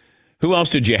history. Who else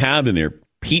did you have in there?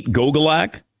 Pete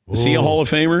Gogolak? Is he a Hall of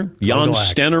Famer? Jan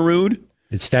Stenerud?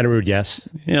 It's Stenerud, yes.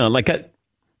 Yeah,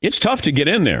 it's tough to get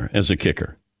in there as a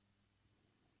kicker.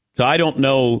 So I don't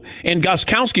know. And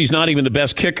Gostkowski's not even the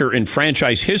best kicker in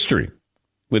franchise history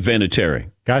with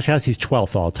Vinatieri. Gostkowski's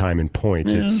 12th all-time in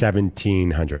points. It's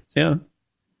 1,700. Yeah.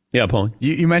 Yeah, Paul.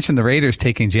 You mentioned the Raiders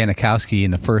taking Janikowski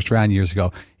in the first round years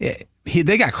ago.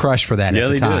 They got crushed for that at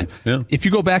the time. Yeah. If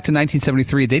you go back to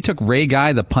 1973, they took Ray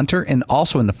Guy, the punter, and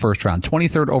also in the first round,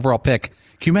 23rd overall pick.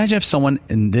 Can you imagine if someone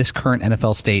in this current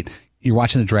NFL state, you're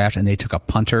watching the draft, and they took a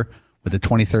punter with the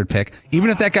 23rd pick? Even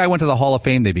if that guy went to the Hall of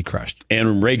Fame, they'd be crushed.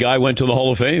 And Ray Guy went to the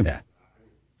Hall of Fame. Yeah.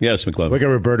 Yes, McLevin. Look at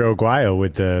Roberto Aguayo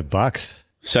with the Bucs.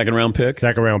 Second round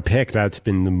pick. That's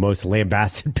been the most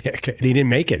lambasted pick. And he didn't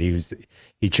make it.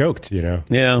 He choked,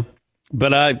 Yeah.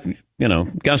 But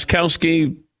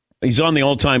Gostkowski, he's on the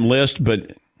all-time list,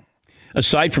 but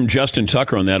aside from Justin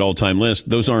Tucker on that all-time list,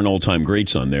 those aren't all-time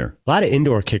greats on there. A lot of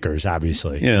indoor kickers,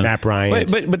 obviously. Yeah. Matt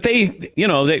Bryant. But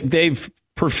they've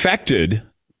perfected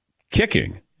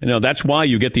kicking. That's why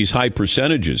you get these high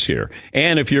percentages here.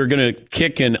 And if you're going to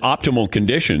kick in optimal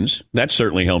conditions, that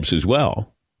certainly helps as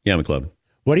well. Yeah, McLevin.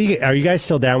 Are you guys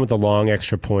still down with the long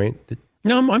extra point?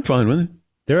 No, I'm fine with it.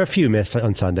 There are a few missed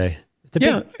on Sunday.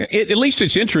 At least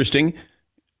it's interesting.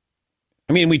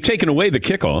 I mean, we've taken away the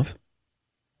kickoff,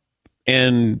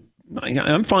 and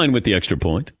I'm fine with the extra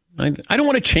point. I don't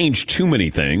want to change too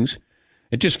many things.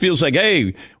 It just feels like,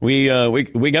 hey, we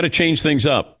got to change things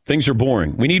up. Things are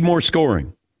boring. We need more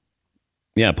scoring.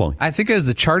 Yeah, Paul. I think as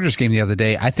the Chargers game the other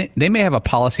day, I think they may have a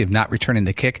policy of not returning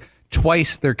the kick.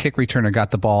 Twice their kick returner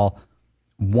got the ball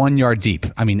 1 yard deep.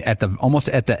 I mean, almost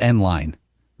at the end line.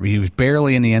 He was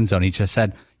barely in the end zone. He just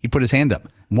said he put his hand up.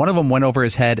 One of them went over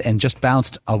his head and just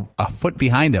bounced a foot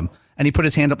behind him, and he put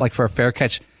his hand up like for a fair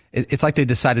catch. It's like they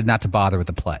decided not to bother with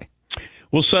the play.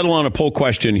 We'll settle on a poll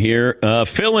question here.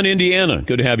 Phil in Indiana.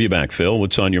 Good to have you back, Phil.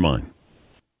 What's on your mind?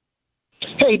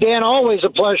 Hey, Dan, always a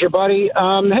pleasure, buddy.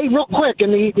 Hey, real quick,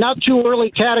 in the not too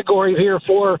early category here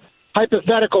for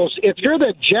hypotheticals, if you're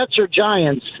the Jets or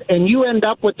Giants and you end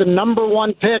up with the number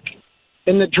 1 pick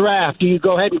in the draft, do you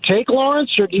go ahead and take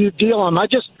Lawrence or do you deal him? I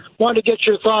just wanted to get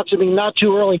your thoughts in the not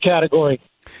too early category.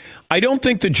 I don't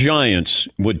think the Giants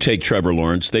would take Trevor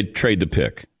Lawrence. They'd trade the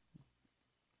pick.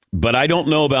 But I don't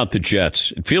know about the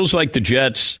Jets. It feels like the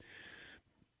Jets.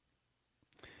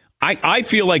 I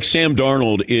feel like Sam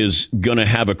Darnold is going to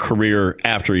have a career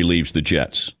after he leaves the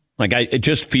Jets. It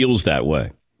just feels that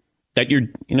way. That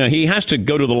he has to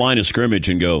go to the line of scrimmage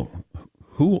and go,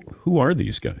 who are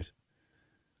these guys?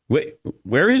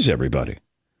 Where is everybody?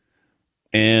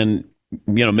 And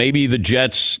maybe the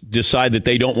Jets decide that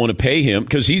they don't want to pay him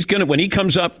because when he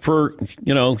comes up for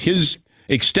his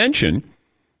extension.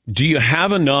 Do you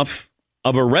have enough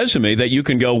of a resume that you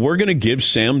can go, we're going to give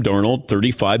Sam Darnold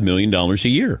 $35 million a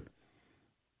year?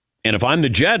 And if I'm the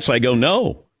Jets, I go,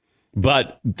 no.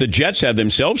 But the Jets have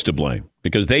themselves to blame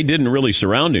because they didn't really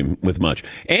surround him with much.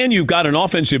 And you've got an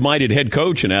offensive-minded head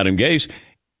coach in Adam Gase,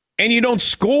 and you don't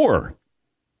score.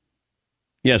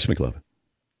 Yes, McLovin.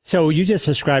 So you just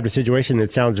described a situation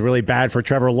that sounds really bad for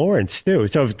Trevor Lawrence, too.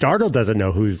 So if Darnold doesn't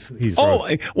know he's well,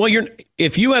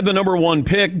 if you have the number one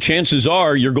pick, chances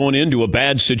are you're going into a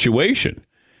bad situation.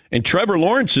 And Trevor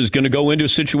Lawrence is going to go into a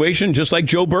situation just like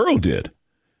Joe Burrow did,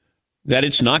 that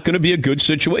it's not going to be a good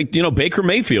situation. Baker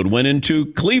Mayfield went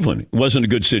into Cleveland. It wasn't a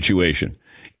good situation.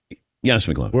 Yes,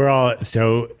 McLovin. We're all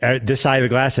this side of the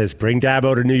glass says, bring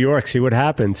Dabo to New York, see what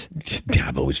happens.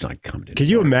 Dabo is not coming to Can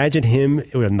you imagine him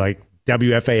in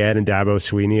WFAN and Dabo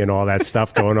Sweeney and all that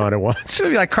stuff going on at once? It's going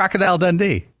to be like Crocodile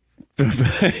Dundee.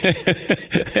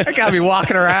 I got to be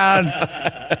walking around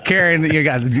carrying,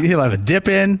 he'll have a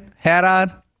dip-in hat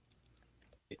on.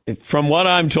 From what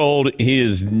I'm told,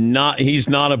 he's not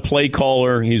a play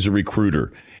caller, he's a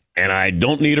recruiter. And I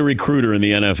don't need a recruiter in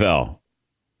the NFL.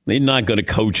 He's not going to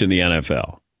coach in the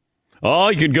NFL. Oh,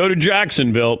 you could go to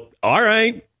Jacksonville. All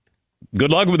right.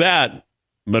 Good luck with that.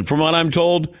 But from what I'm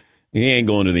told, he ain't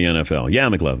going to the NFL. Yeah,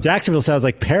 McLovin. Jacksonville sounds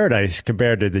like paradise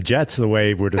compared to the Jets, the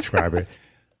way we're describing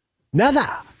it.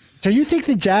 So you think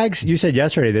the Jags, you said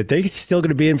yesterday that they're still going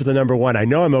to be in for the number one. I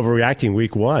know I'm overreacting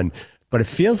week one, but it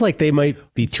feels like they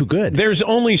might be too good. There's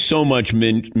only so much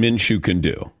Minshew can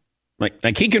do.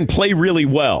 Like he can play really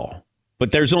well,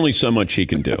 but there's only so much he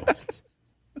can do.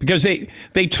 Because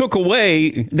they took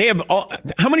away,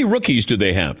 how many rookies do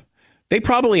they have? They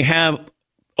probably have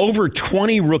over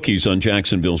 20 rookies on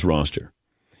Jacksonville's roster.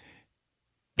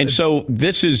 And so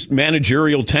this is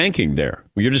managerial tanking there.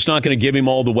 You're just not going to give him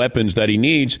all the weapons that he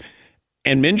needs.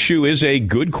 And Minshew is a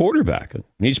good quarterback.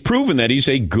 He's proven that he's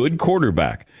a good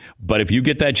quarterback. But if you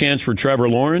get that chance for Trevor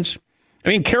Lawrence,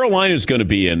 Carolina's going to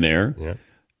be in there. Yeah.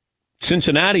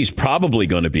 Cincinnati's probably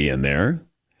going to be in there.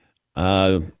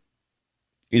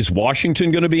 Is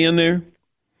Washington going to be in there?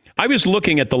 I was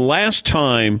looking at the last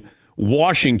time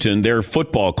Washington, their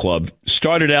football club,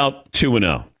 started out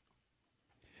 2-0.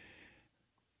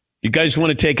 You guys want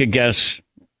to take a guess?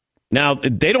 Now,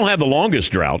 they don't have the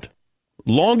longest drought.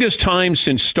 Longest time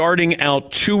since starting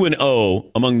out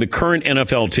 2-0 among the current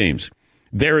NFL teams.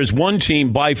 There is one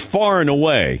team by far and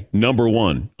away number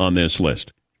one on this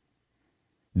list.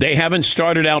 They haven't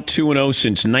started out 2-0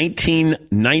 since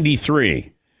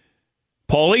 1993.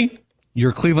 Paulie?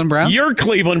 Your Cleveland Browns? Your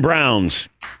Cleveland Browns.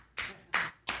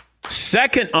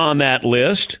 Second on that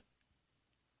list,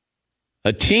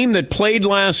 a team that played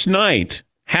last night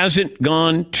hasn't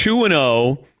gone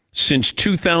 2-0 since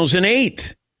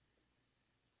 2008.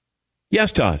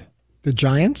 Yes, Todd. The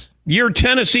Giants? Your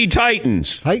Tennessee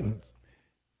Titans.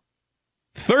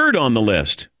 Third on the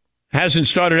list, hasn't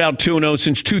started out 2-0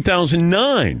 since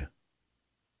 2009.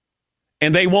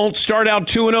 And they won't start out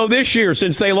 2-0 this year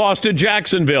since they lost to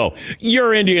Jacksonville.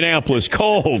 Your Indianapolis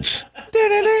Colts.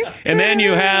 And then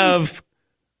you have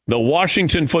the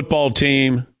Washington football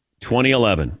team,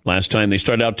 2011. Last time they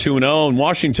started out 2-0. And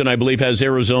Washington, I believe, has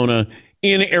Arizona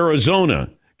in Arizona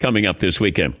coming up this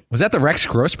weekend. Was that the Rex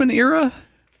Grossman era?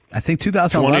 I think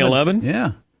 2011. 2011?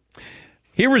 Yeah.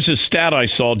 Here was a stat I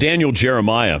saw. Daniel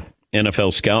Jeremiah,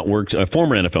 NFL scout,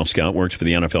 former NFL scout, works for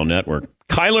the NFL Network.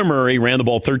 Kyler Murray ran the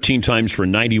ball 13 times for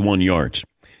 91 yards.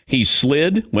 He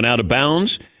slid, went out of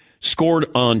bounds, scored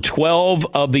on 12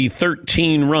 of the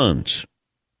 13 runs.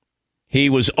 He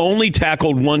was only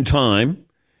tackled one time.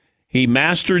 He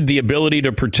mastered the ability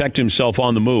to protect himself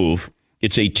on the move.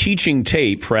 It's a teaching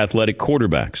tape for athletic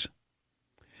quarterbacks.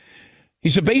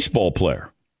 He's a baseball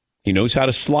player. He knows how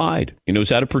to slide. He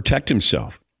knows how to protect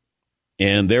himself.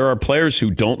 And there are players who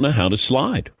don't know how to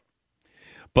slide.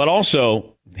 But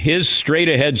also, his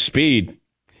straight-ahead speed,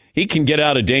 he can get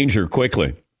out of danger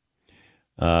quickly.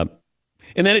 And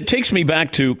then it takes me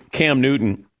back to Cam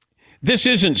Newton. This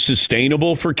isn't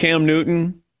sustainable for Cam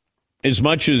Newton, as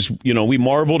much as, we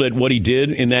marveled at what he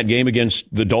did in that game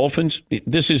against the Dolphins,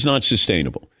 this is not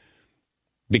sustainable.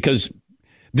 Because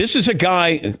this is a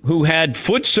guy who had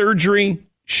foot surgery,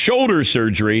 shoulder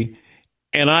surgery,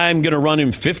 and I'm going to run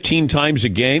him 15 times a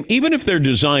game, even if they're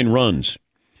design runs.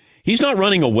 He's not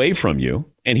running away from you,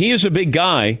 and he is a big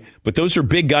guy, but those are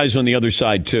big guys on the other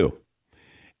side too.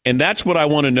 And that's what I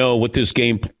want to know what this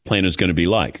game plan is going to be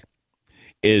like.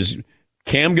 Is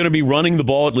Cam going to be running the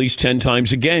ball at least 10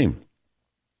 times a game?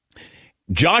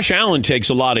 Josh Allen takes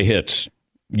a lot of hits.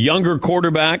 Younger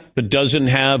quarterback, but doesn't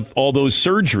have all those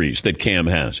surgeries that Cam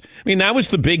has. I mean, that was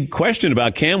the big question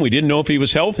about Cam. We didn't know if he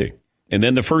was healthy. And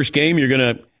then the first game, you're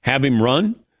going to have him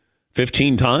run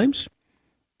 15 times?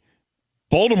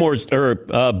 Buffalo's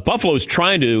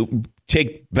trying to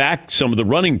take back some of the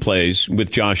running plays with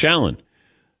Josh Allen.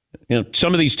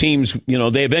 Some of these teams,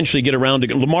 they eventually get around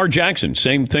to Lamar Jackson.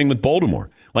 Same thing with Baltimore.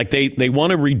 Like they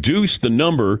want to reduce the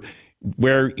number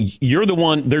where you're the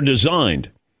one they're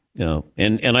designed.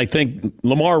 And I think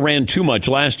Lamar ran too much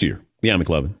last year. Yeah,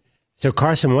 McLovin. So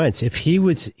Carson Wentz, if he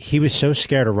was so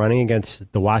scared of running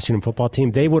against the Washington football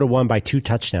team, they would have won by 2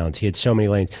 touchdowns. He had so many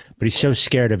lanes, but he's so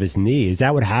scared of his knee. Is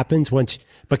that what happens once?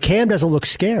 But Cam doesn't look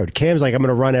scared. Cam's like, I'm going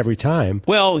to run every time.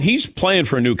 Well, he's playing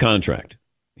for a new contract.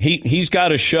 He's got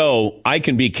to show I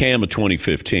can be Cam of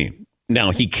 2015.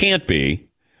 Now, he can't be,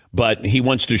 but he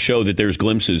wants to show that there's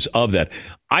glimpses of that.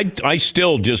 I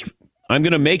still just, I'm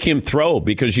going to make him throw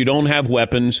because you don't have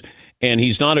weapons, and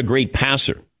he's not a great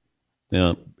passer.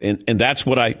 And that's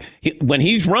what when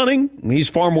he's running, he's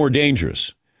far more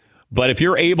dangerous. But if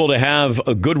you're able to have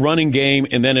a good running game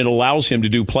and then it allows him to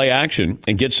do play action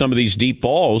and get some of these deep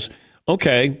balls,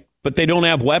 okay, but they don't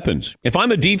have weapons. If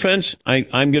I'm a defense,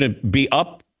 I'm going to be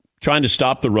up trying to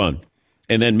stop the run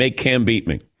and then make Cam beat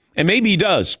me. And maybe he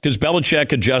does, because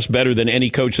Belichick adjusts better than any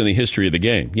coach in the history of the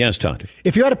game. Yes, Todd.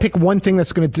 If you had to pick one thing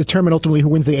that's going to determine ultimately who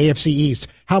wins the AFC East,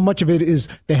 how much of it is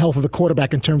the health of the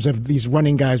quarterback in terms of these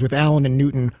running guys with Allen and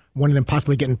Newton, one of them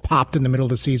possibly getting popped in the middle of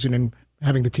the season and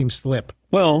having the team slip?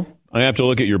 Well, I have to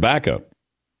look at your backup.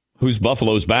 Who's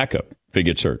Buffalo's backup if he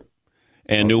gets hurt?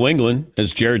 And New England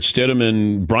has Jarrett Stidham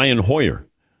and Brian Hoyer.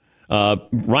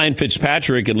 Ryan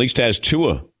Fitzpatrick at least has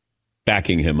Tua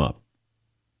backing him up.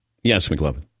 Yes,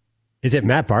 McLovin. Is it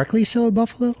Matt Barkley still in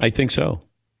Buffalo? I think so.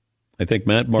 I think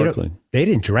Matt Barkley. They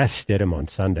didn't dress Stidham on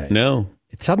Sunday. No.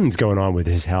 Something's going on with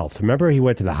his health. Remember he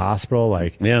went to the hospital?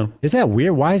 Yeah. Is that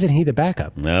weird? Why isn't he the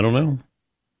backup? I don't know.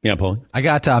 Yeah, Paul. I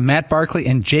got Matt Barkley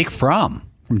and Jake Fromm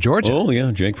from Georgia. Oh,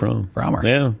 yeah, Jake Fromm. Frommer.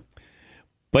 Yeah.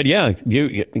 But, yeah,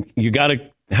 you got to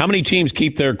 – how many teams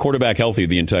keep their quarterback healthy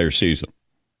the entire season?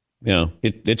 Yeah,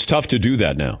 it's tough to do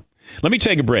that now. Let me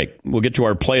take a break. We'll get to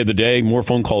our play of the day. More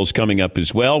phone calls coming up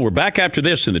as well. We're back after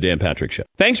this in the Dan Patrick Show.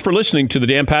 Thanks for listening to the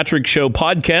Dan Patrick Show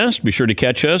podcast. Be sure to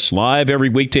catch us live every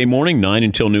weekday morning, 9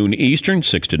 until noon Eastern,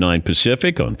 6 to 9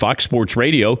 Pacific on Fox Sports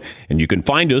Radio. And you can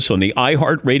find us on the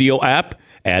iHeartRadio app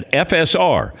at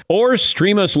FSR or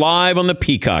stream us live on the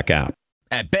Peacock app.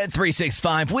 At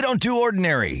Bet365, we don't do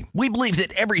ordinary. We believe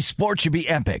that every sport should be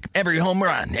epic. Every home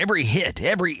run, every hit,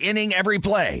 every inning, every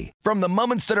play. From the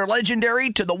moments that are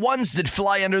legendary to the ones that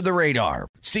fly under the radar.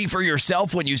 See for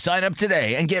yourself when you sign up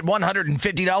today and get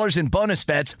 $150 in bonus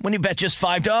bets when you bet just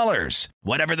 $5.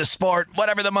 Whatever the sport,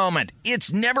 whatever the moment,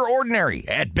 it's never ordinary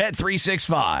at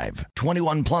Bet365.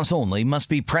 21 plus only. Must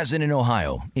be present in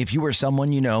Ohio. If you or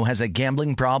someone you know has a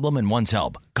gambling problem and wants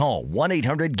help, call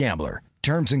 1-800-GAMBLER.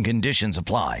 Terms and conditions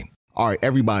apply. All right,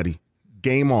 everybody,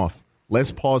 game off. Let's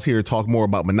pause here to talk more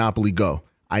about Monopoly Go.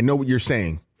 I know what you're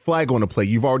saying. Flag on the play.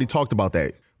 You've already talked about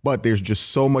that. But there's just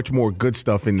so much more good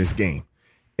stuff in this game.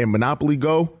 In Monopoly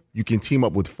Go, you can team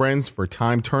up with friends for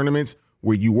timed tournaments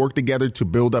where you work together to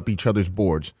build up each other's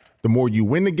boards. The more you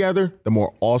win together, the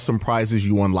more awesome prizes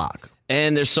you unlock.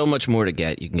 And there's so much more to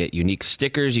get. You can get unique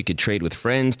stickers. You could trade with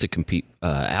friends to compete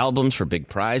albums for big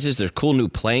prizes. There's cool new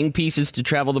playing pieces to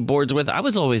travel the boards with. I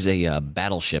was always a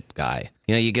Battleship guy.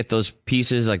 You know, you get those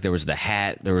pieces, like there was the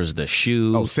hat, there was the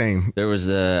shoe. Oh, same. I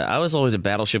was always a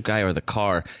Battleship guy, or the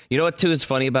car. You know what, too, is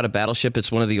funny about a Battleship?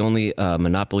 It's one of the only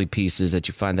Monopoly pieces that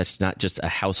you find that's not just a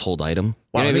household item.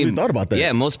 Wow, You know I what never even thought about that.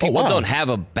 Yeah, most people wow. don't have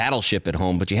a Battleship at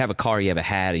home, but you have a car, you have a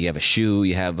hat, you have a shoe,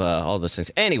 you have all those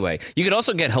things. Anyway, you could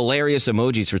also get hilarious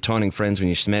emojis for taunting friends when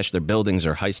you smash their buildings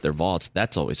or heist their vaults.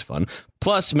 That's always fun.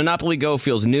 Plus, Monopoly Go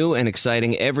feels new and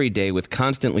exciting every day with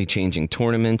constantly changing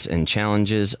tournaments and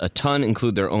challenges. A ton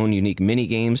include their own unique mini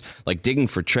games like digging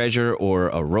for treasure or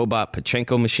a robot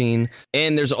Pachinko machine.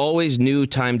 And there's always new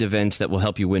timed events that will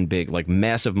help you win big, like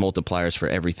massive multipliers for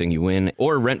everything you win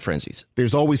or rent frenzies.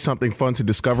 There's always something fun to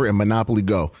discover in Monopoly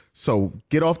Go. So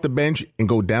get off the bench and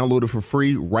go download it for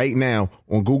free right now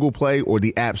on Google Play or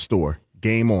the App Store.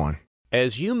 Game on.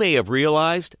 As you may have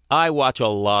realized, I watch a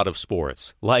lot of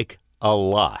sports, like a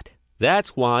lot.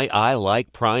 That's why I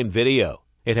like Prime Video.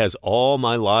 It has all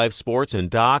my live sports and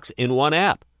docs in one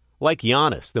app, like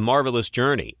Giannis, The Marvelous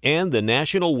Journey, and the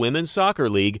National Women's Soccer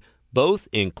League, both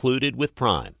included with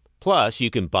Prime. Plus, you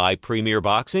can buy Premier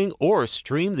Boxing or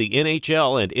stream the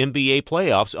NHL and NBA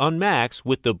playoffs on Max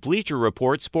with the Bleacher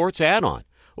Report Sports add-on,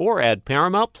 or add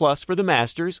Paramount Plus for the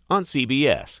Masters on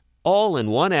CBS. All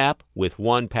in one app with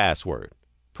one password.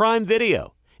 Prime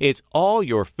Video. It's all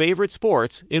your favorite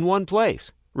sports in one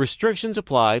place. Restrictions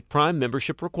apply. Prime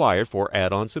membership required for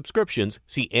add-on subscriptions.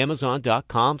 See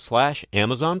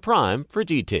Amazon.com/Amazon Prime for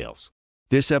details.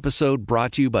 This episode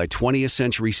brought to you by 20th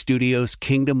Century Studios'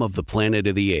 Kingdom of the Planet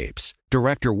of the Apes.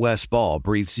 Director Wes Ball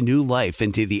breathes new life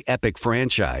into the epic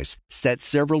franchise, set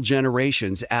several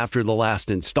generations after the last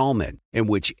installment, in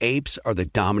which apes are the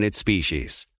dominant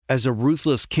species. As a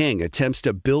ruthless king attempts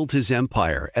to build his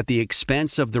empire at the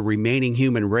expense of the remaining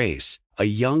human race, a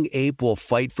young ape will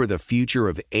fight for the future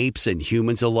of apes and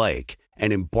humans alike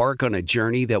and embark on a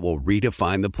journey that will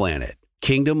redefine the planet.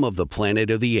 Kingdom of the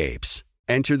Planet of the Apes.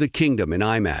 Enter the kingdom in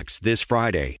IMAX this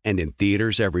Friday and in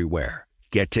theaters everywhere.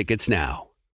 Get tickets now.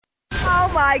 Oh,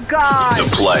 my God. The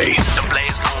play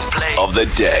of the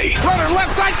day. Runner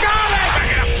left side, got it!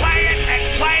 We're going to play it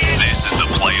and play it. This is the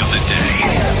play of the day.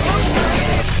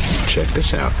 Check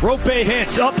this out. Rope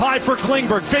hits up high for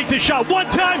Klingberg. Fake the shot. One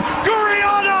time.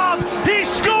 Gurianov. He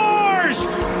scores.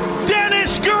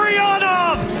 Dennis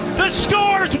Gurianov. The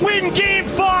Stars win Game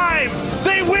 5.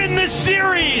 They win the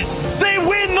series. They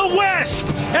win the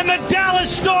West. And the Dallas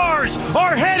Stars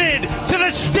are headed to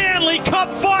the Stanley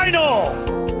Cup Final.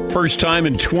 First time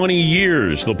in 20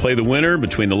 years they'll play the winner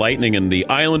between the Lightning and the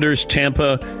Islanders.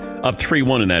 Tampa up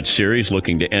 3-1 in that series,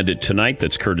 looking to end it tonight.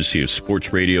 That's courtesy of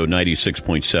Sports Radio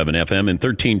 96.7 FM and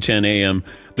 1310 AM.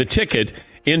 The Ticket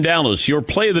in Dallas. Your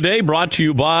play of the day brought to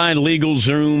you by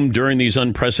LegalZoom. During these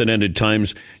unprecedented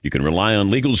times, you can rely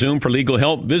on LegalZoom for legal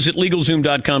help. Visit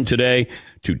LegalZoom.com today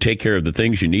to take care of the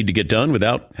things you need to get done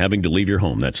without having to leave your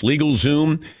home. That's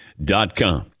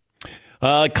LegalZoom.com.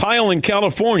 Kyle in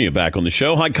California back on the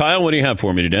show. Hi, Kyle. What do you have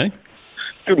for me today?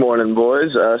 Good morning, boys.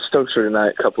 Stokes for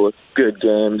tonight. A couple of good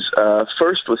games.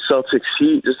 First with Celtics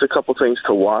Heat, just a couple things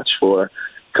to watch for.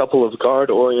 A couple of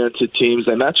guard-oriented teams.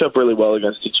 They match up really well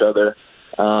against each other.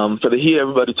 For the Heat,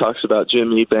 everybody talks about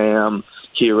Jimmy, Bam,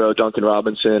 Hero, Duncan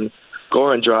Robinson.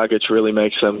 Goran Dragic really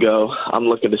makes them go. I'm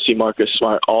looking to see Marcus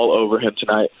Smart all over him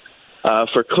tonight.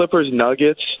 For Clippers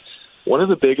Nuggets, one of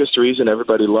the biggest reason a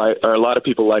lot of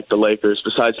people like the Lakers,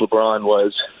 besides LeBron,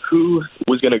 was who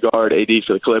was going to guard AD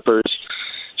for the Clippers.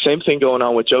 Same thing going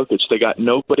on with Jokic. They got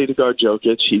nobody to guard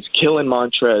Jokic. He's killing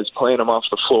Montrez, playing him off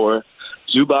the floor.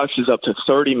 Zubac is up to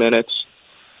 30 minutes.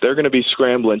 They're going to be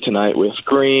scrambling tonight with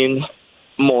Green,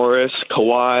 Morris,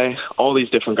 Kawhi, all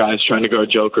these different guys trying to guard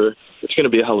Joker. It's going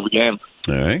to be a hell of a game.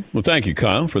 All right. Well, thank you,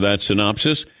 Kyle, for that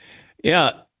synopsis.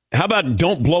 Yeah. How about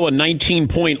don't blow a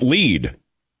 19-point lead? I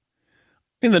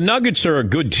mean, the Nuggets are a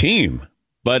good team,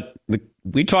 but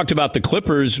we talked about the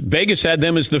Clippers. Vegas had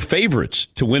them as the favorites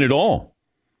to win it all.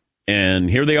 And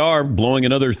here they are blowing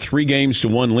another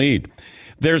 3-1 lead.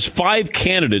 There's 5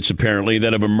 candidates, apparently,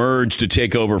 that have emerged to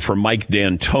take over for Mike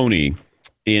D'Antoni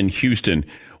in Houston.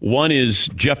 One is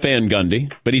Jeff Van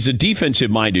Gundy, but he's a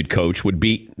defensive-minded coach.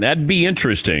 That'd be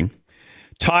interesting.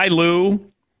 Ty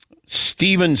Lue,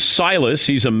 Steven Silas,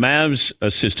 he's a Mavs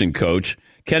assistant coach.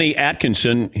 Kenny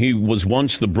Atkinson, he was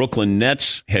once the Brooklyn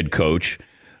Nets head coach.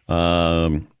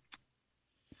 Trying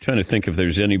to think if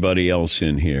there's anybody else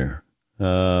in here.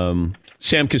 Sam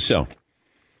Cassell.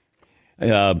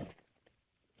 And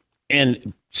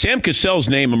Sam Cassell's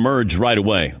name emerged right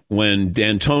away when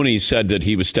D'Antoni said that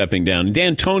he was stepping down.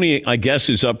 D'Antoni, I guess,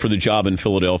 is up for the job in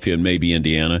Philadelphia and maybe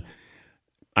Indiana.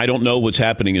 I don't know what's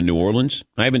happening in New Orleans.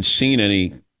 I haven't seen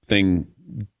anything.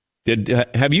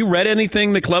 Have you read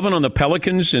anything, McLevin, on the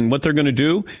Pelicans and what they're going to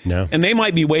do? No. And they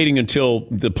might be waiting until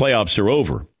the playoffs are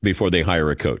over before they hire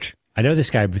a coach. I know this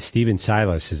guy, but Steven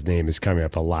Silas, his name is coming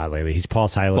up a lot lately. He's Paul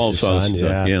Silas' son.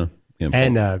 Yeah.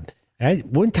 And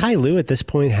wouldn't Ty Lue at this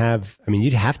point have,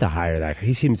 you'd have to hire that.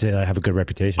 He seems to have a good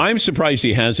reputation. I'm surprised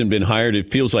he hasn't been hired.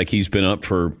 It feels like he's been up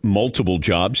for multiple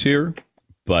jobs here,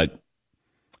 but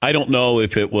I don't know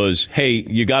if it was, hey,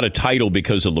 you got a title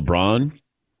because of LeBron.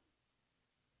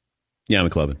 Yeah,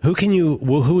 McLovin.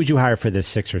 Who would you hire for the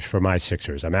Sixers, for my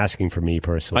Sixers? I'm asking for me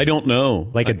personally. I don't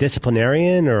know. Like a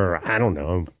disciplinarian, or I don't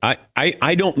know.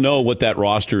 I don't know what that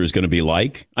roster is going to be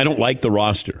like. I don't like the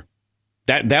roster.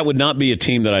 That would not be a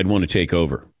team that I'd want to take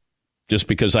over, just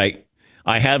because I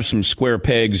have some square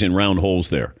pegs and round holes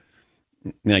there.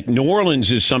 Like New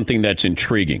Orleans is something that's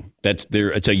intriguing.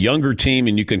 It's a younger team,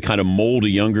 and you can kind of mold a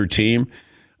younger team.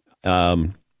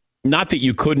 Not that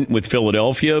you couldn't with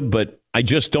Philadelphia, but I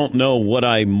just don't know what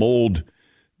I mold.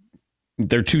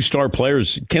 Their 2-star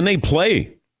players. Can they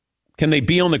play? Can they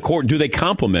be on the court? Do they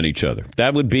complement each other?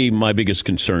 That would be my biggest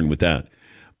concern with that.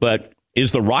 But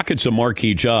is the Rockets a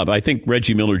marquee job? I think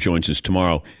Reggie Miller joins us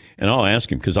tomorrow, and I'll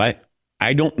ask him, because I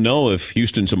don't know if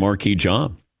Houston's a marquee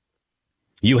job.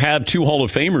 You have 2 Hall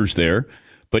of Famers there,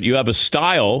 but you have a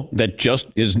style that just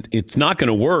it's not going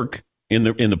to work in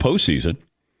the postseason.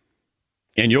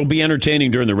 And you'll be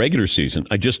entertaining during the regular season.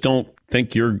 I just don't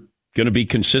think you're going to be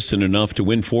consistent enough to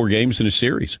win 4 games in a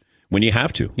series when you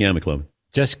have to. Yeah, McLovin.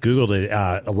 Just Googled it.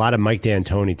 A lot of Mike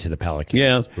D'Antoni to the Pelicans.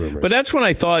 Yeah, rumors. But that's when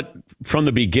I thought from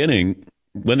the beginning,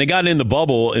 when they got in the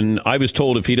bubble, and I was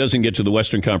told if he doesn't get to the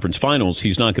Western Conference Finals,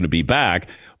 he's not going to be back,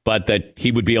 but that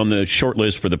he would be on the short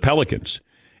list for the Pelicans.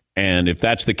 And if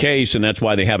that's the case, and that's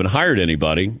why they haven't hired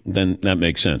anybody, then that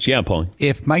makes sense. Yeah, Paul.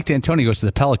 If Mike D'Antoni goes to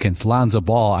the Pelicans, Lonzo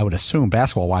Ball, I would assume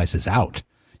basketball-wise, is out.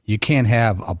 You can't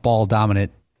have a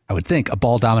ball-dominant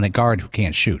guard who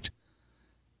can't shoot.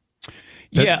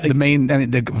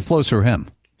 The flows through him.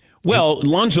 Well,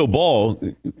 Lonzo Ball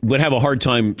would have a hard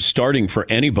time starting for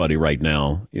anybody right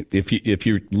now. If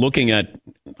you're looking at,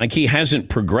 like, he hasn't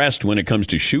progressed when it comes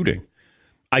to shooting.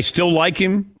 I still like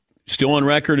him. Still on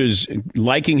record as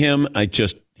liking him.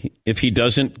 If he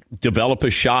doesn't develop a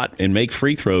shot and make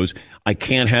free throws, I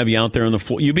can't have you out there on the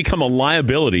floor. You become a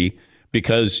liability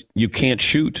because you can't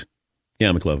shoot.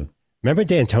 Yeah, McLovin. Remember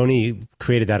D'Antoni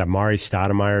created that Amari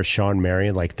Stoudemire, Sean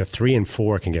Marion, like the 3 and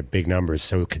 4 can get big numbers.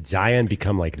 So could Zion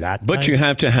become like that? But you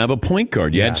have to have a point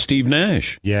guard. You had Steve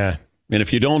Nash. Yeah. And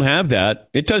if you don't have that,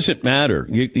 it doesn't matter.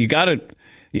 You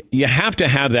have to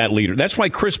have that leader. That's why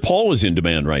Chris Paul is in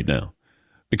demand right now.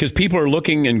 Because people are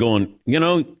looking and going,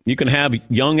 you can have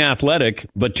young athletic,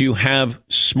 but do you have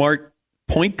smart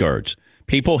point guards?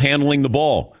 People handling the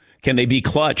ball. Can they be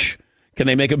clutch? Can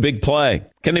they make a big play?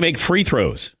 Can they make free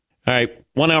throws? All right,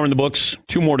 1 hour in the books,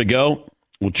 2 more to go.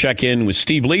 We'll check in with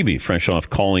Steve Levy, fresh off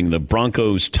calling the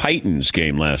Broncos-Titans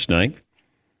game last night.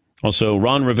 Also,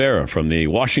 Ron Rivera from the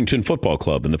Washington Football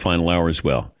Club in the final hour as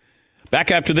well.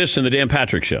 Back after this in the Dan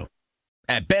Patrick Show.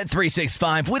 At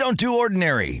Bet365, we don't do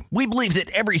ordinary. We believe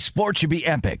that every sport should be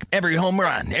epic. Every home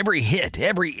run, every hit,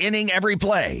 every inning, every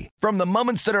play. From the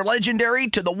moments that are legendary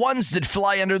to the ones that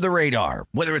fly under the radar.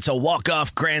 Whether it's a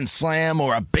walk-off grand slam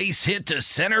or a base hit to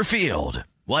center field.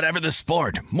 Whatever the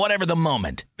sport, whatever the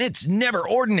moment. It's never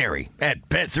ordinary at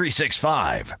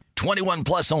Bet365. 21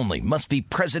 plus only. Must be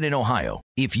present in Ohio.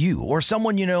 If you or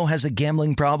someone you know has a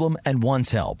gambling problem and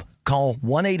wants help, call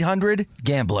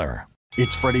 1-800-GAMBLER.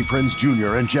 It's Freddie Prinze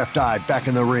Jr. and Jeff Dye back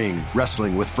in the ring.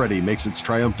 Wrestling with Freddie makes its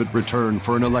triumphant return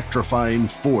for an electrifying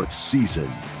 4th season.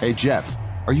 Hey, Jeff,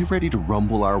 are you ready to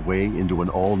rumble our way into an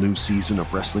all-new season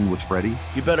of Wrestling with Freddie?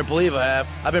 You better believe I have.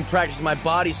 I've been practicing my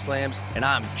body slams, and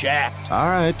I'm jacked. All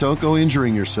right, don't go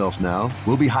injuring yourself now.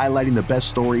 We'll be highlighting the best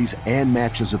stories and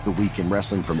matches of the week in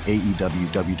wrestling from AEW,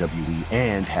 WWE,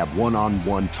 and have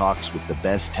one-on-one talks with the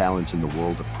best talents in the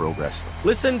world of pro wrestling.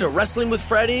 Listen to Wrestling with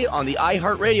Freddie on the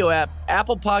iHeartRadio app,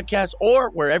 Apple Podcasts, or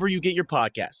wherever you get your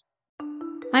podcasts.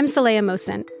 I'm Saleha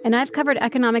Mohsen, and I've covered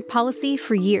economic policy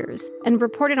for years and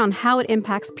reported on how it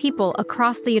impacts people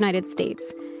across the United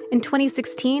States. In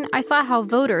 2016, I saw how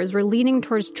voters were leaning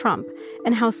towards Trump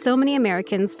and how so many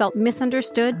Americans felt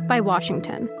misunderstood by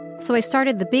Washington. So I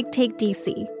started The Big Take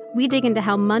DC. We dig into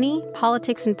how money,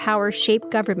 politics, and power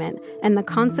shape government and the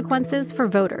consequences for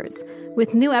voters.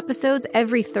 With new episodes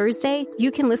every Thursday,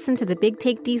 you can listen to The Big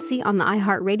Take DC on the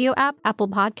iHeartRadio app, Apple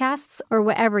Podcasts, or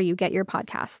wherever you get your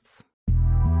podcasts.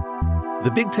 The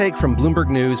Big Take from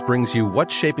Bloomberg News brings you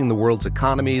what's shaping the world's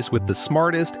economies with the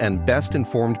smartest and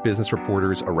best-informed business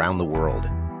reporters around the world.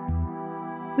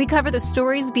 We cover the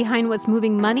stories behind what's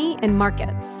moving money and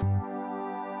markets.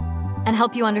 And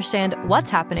help you understand what's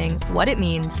happening, what it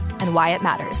means, and why it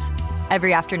matters.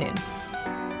 Every afternoon.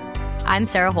 I'm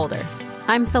Sarah Holder.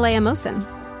 I'm Saleha Mohsen.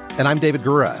 And I'm David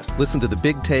Gura. Listen to The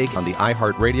Big Take on the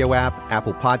iHeartRadio app,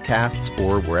 Apple Podcasts,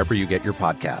 or wherever you get your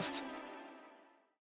podcasts.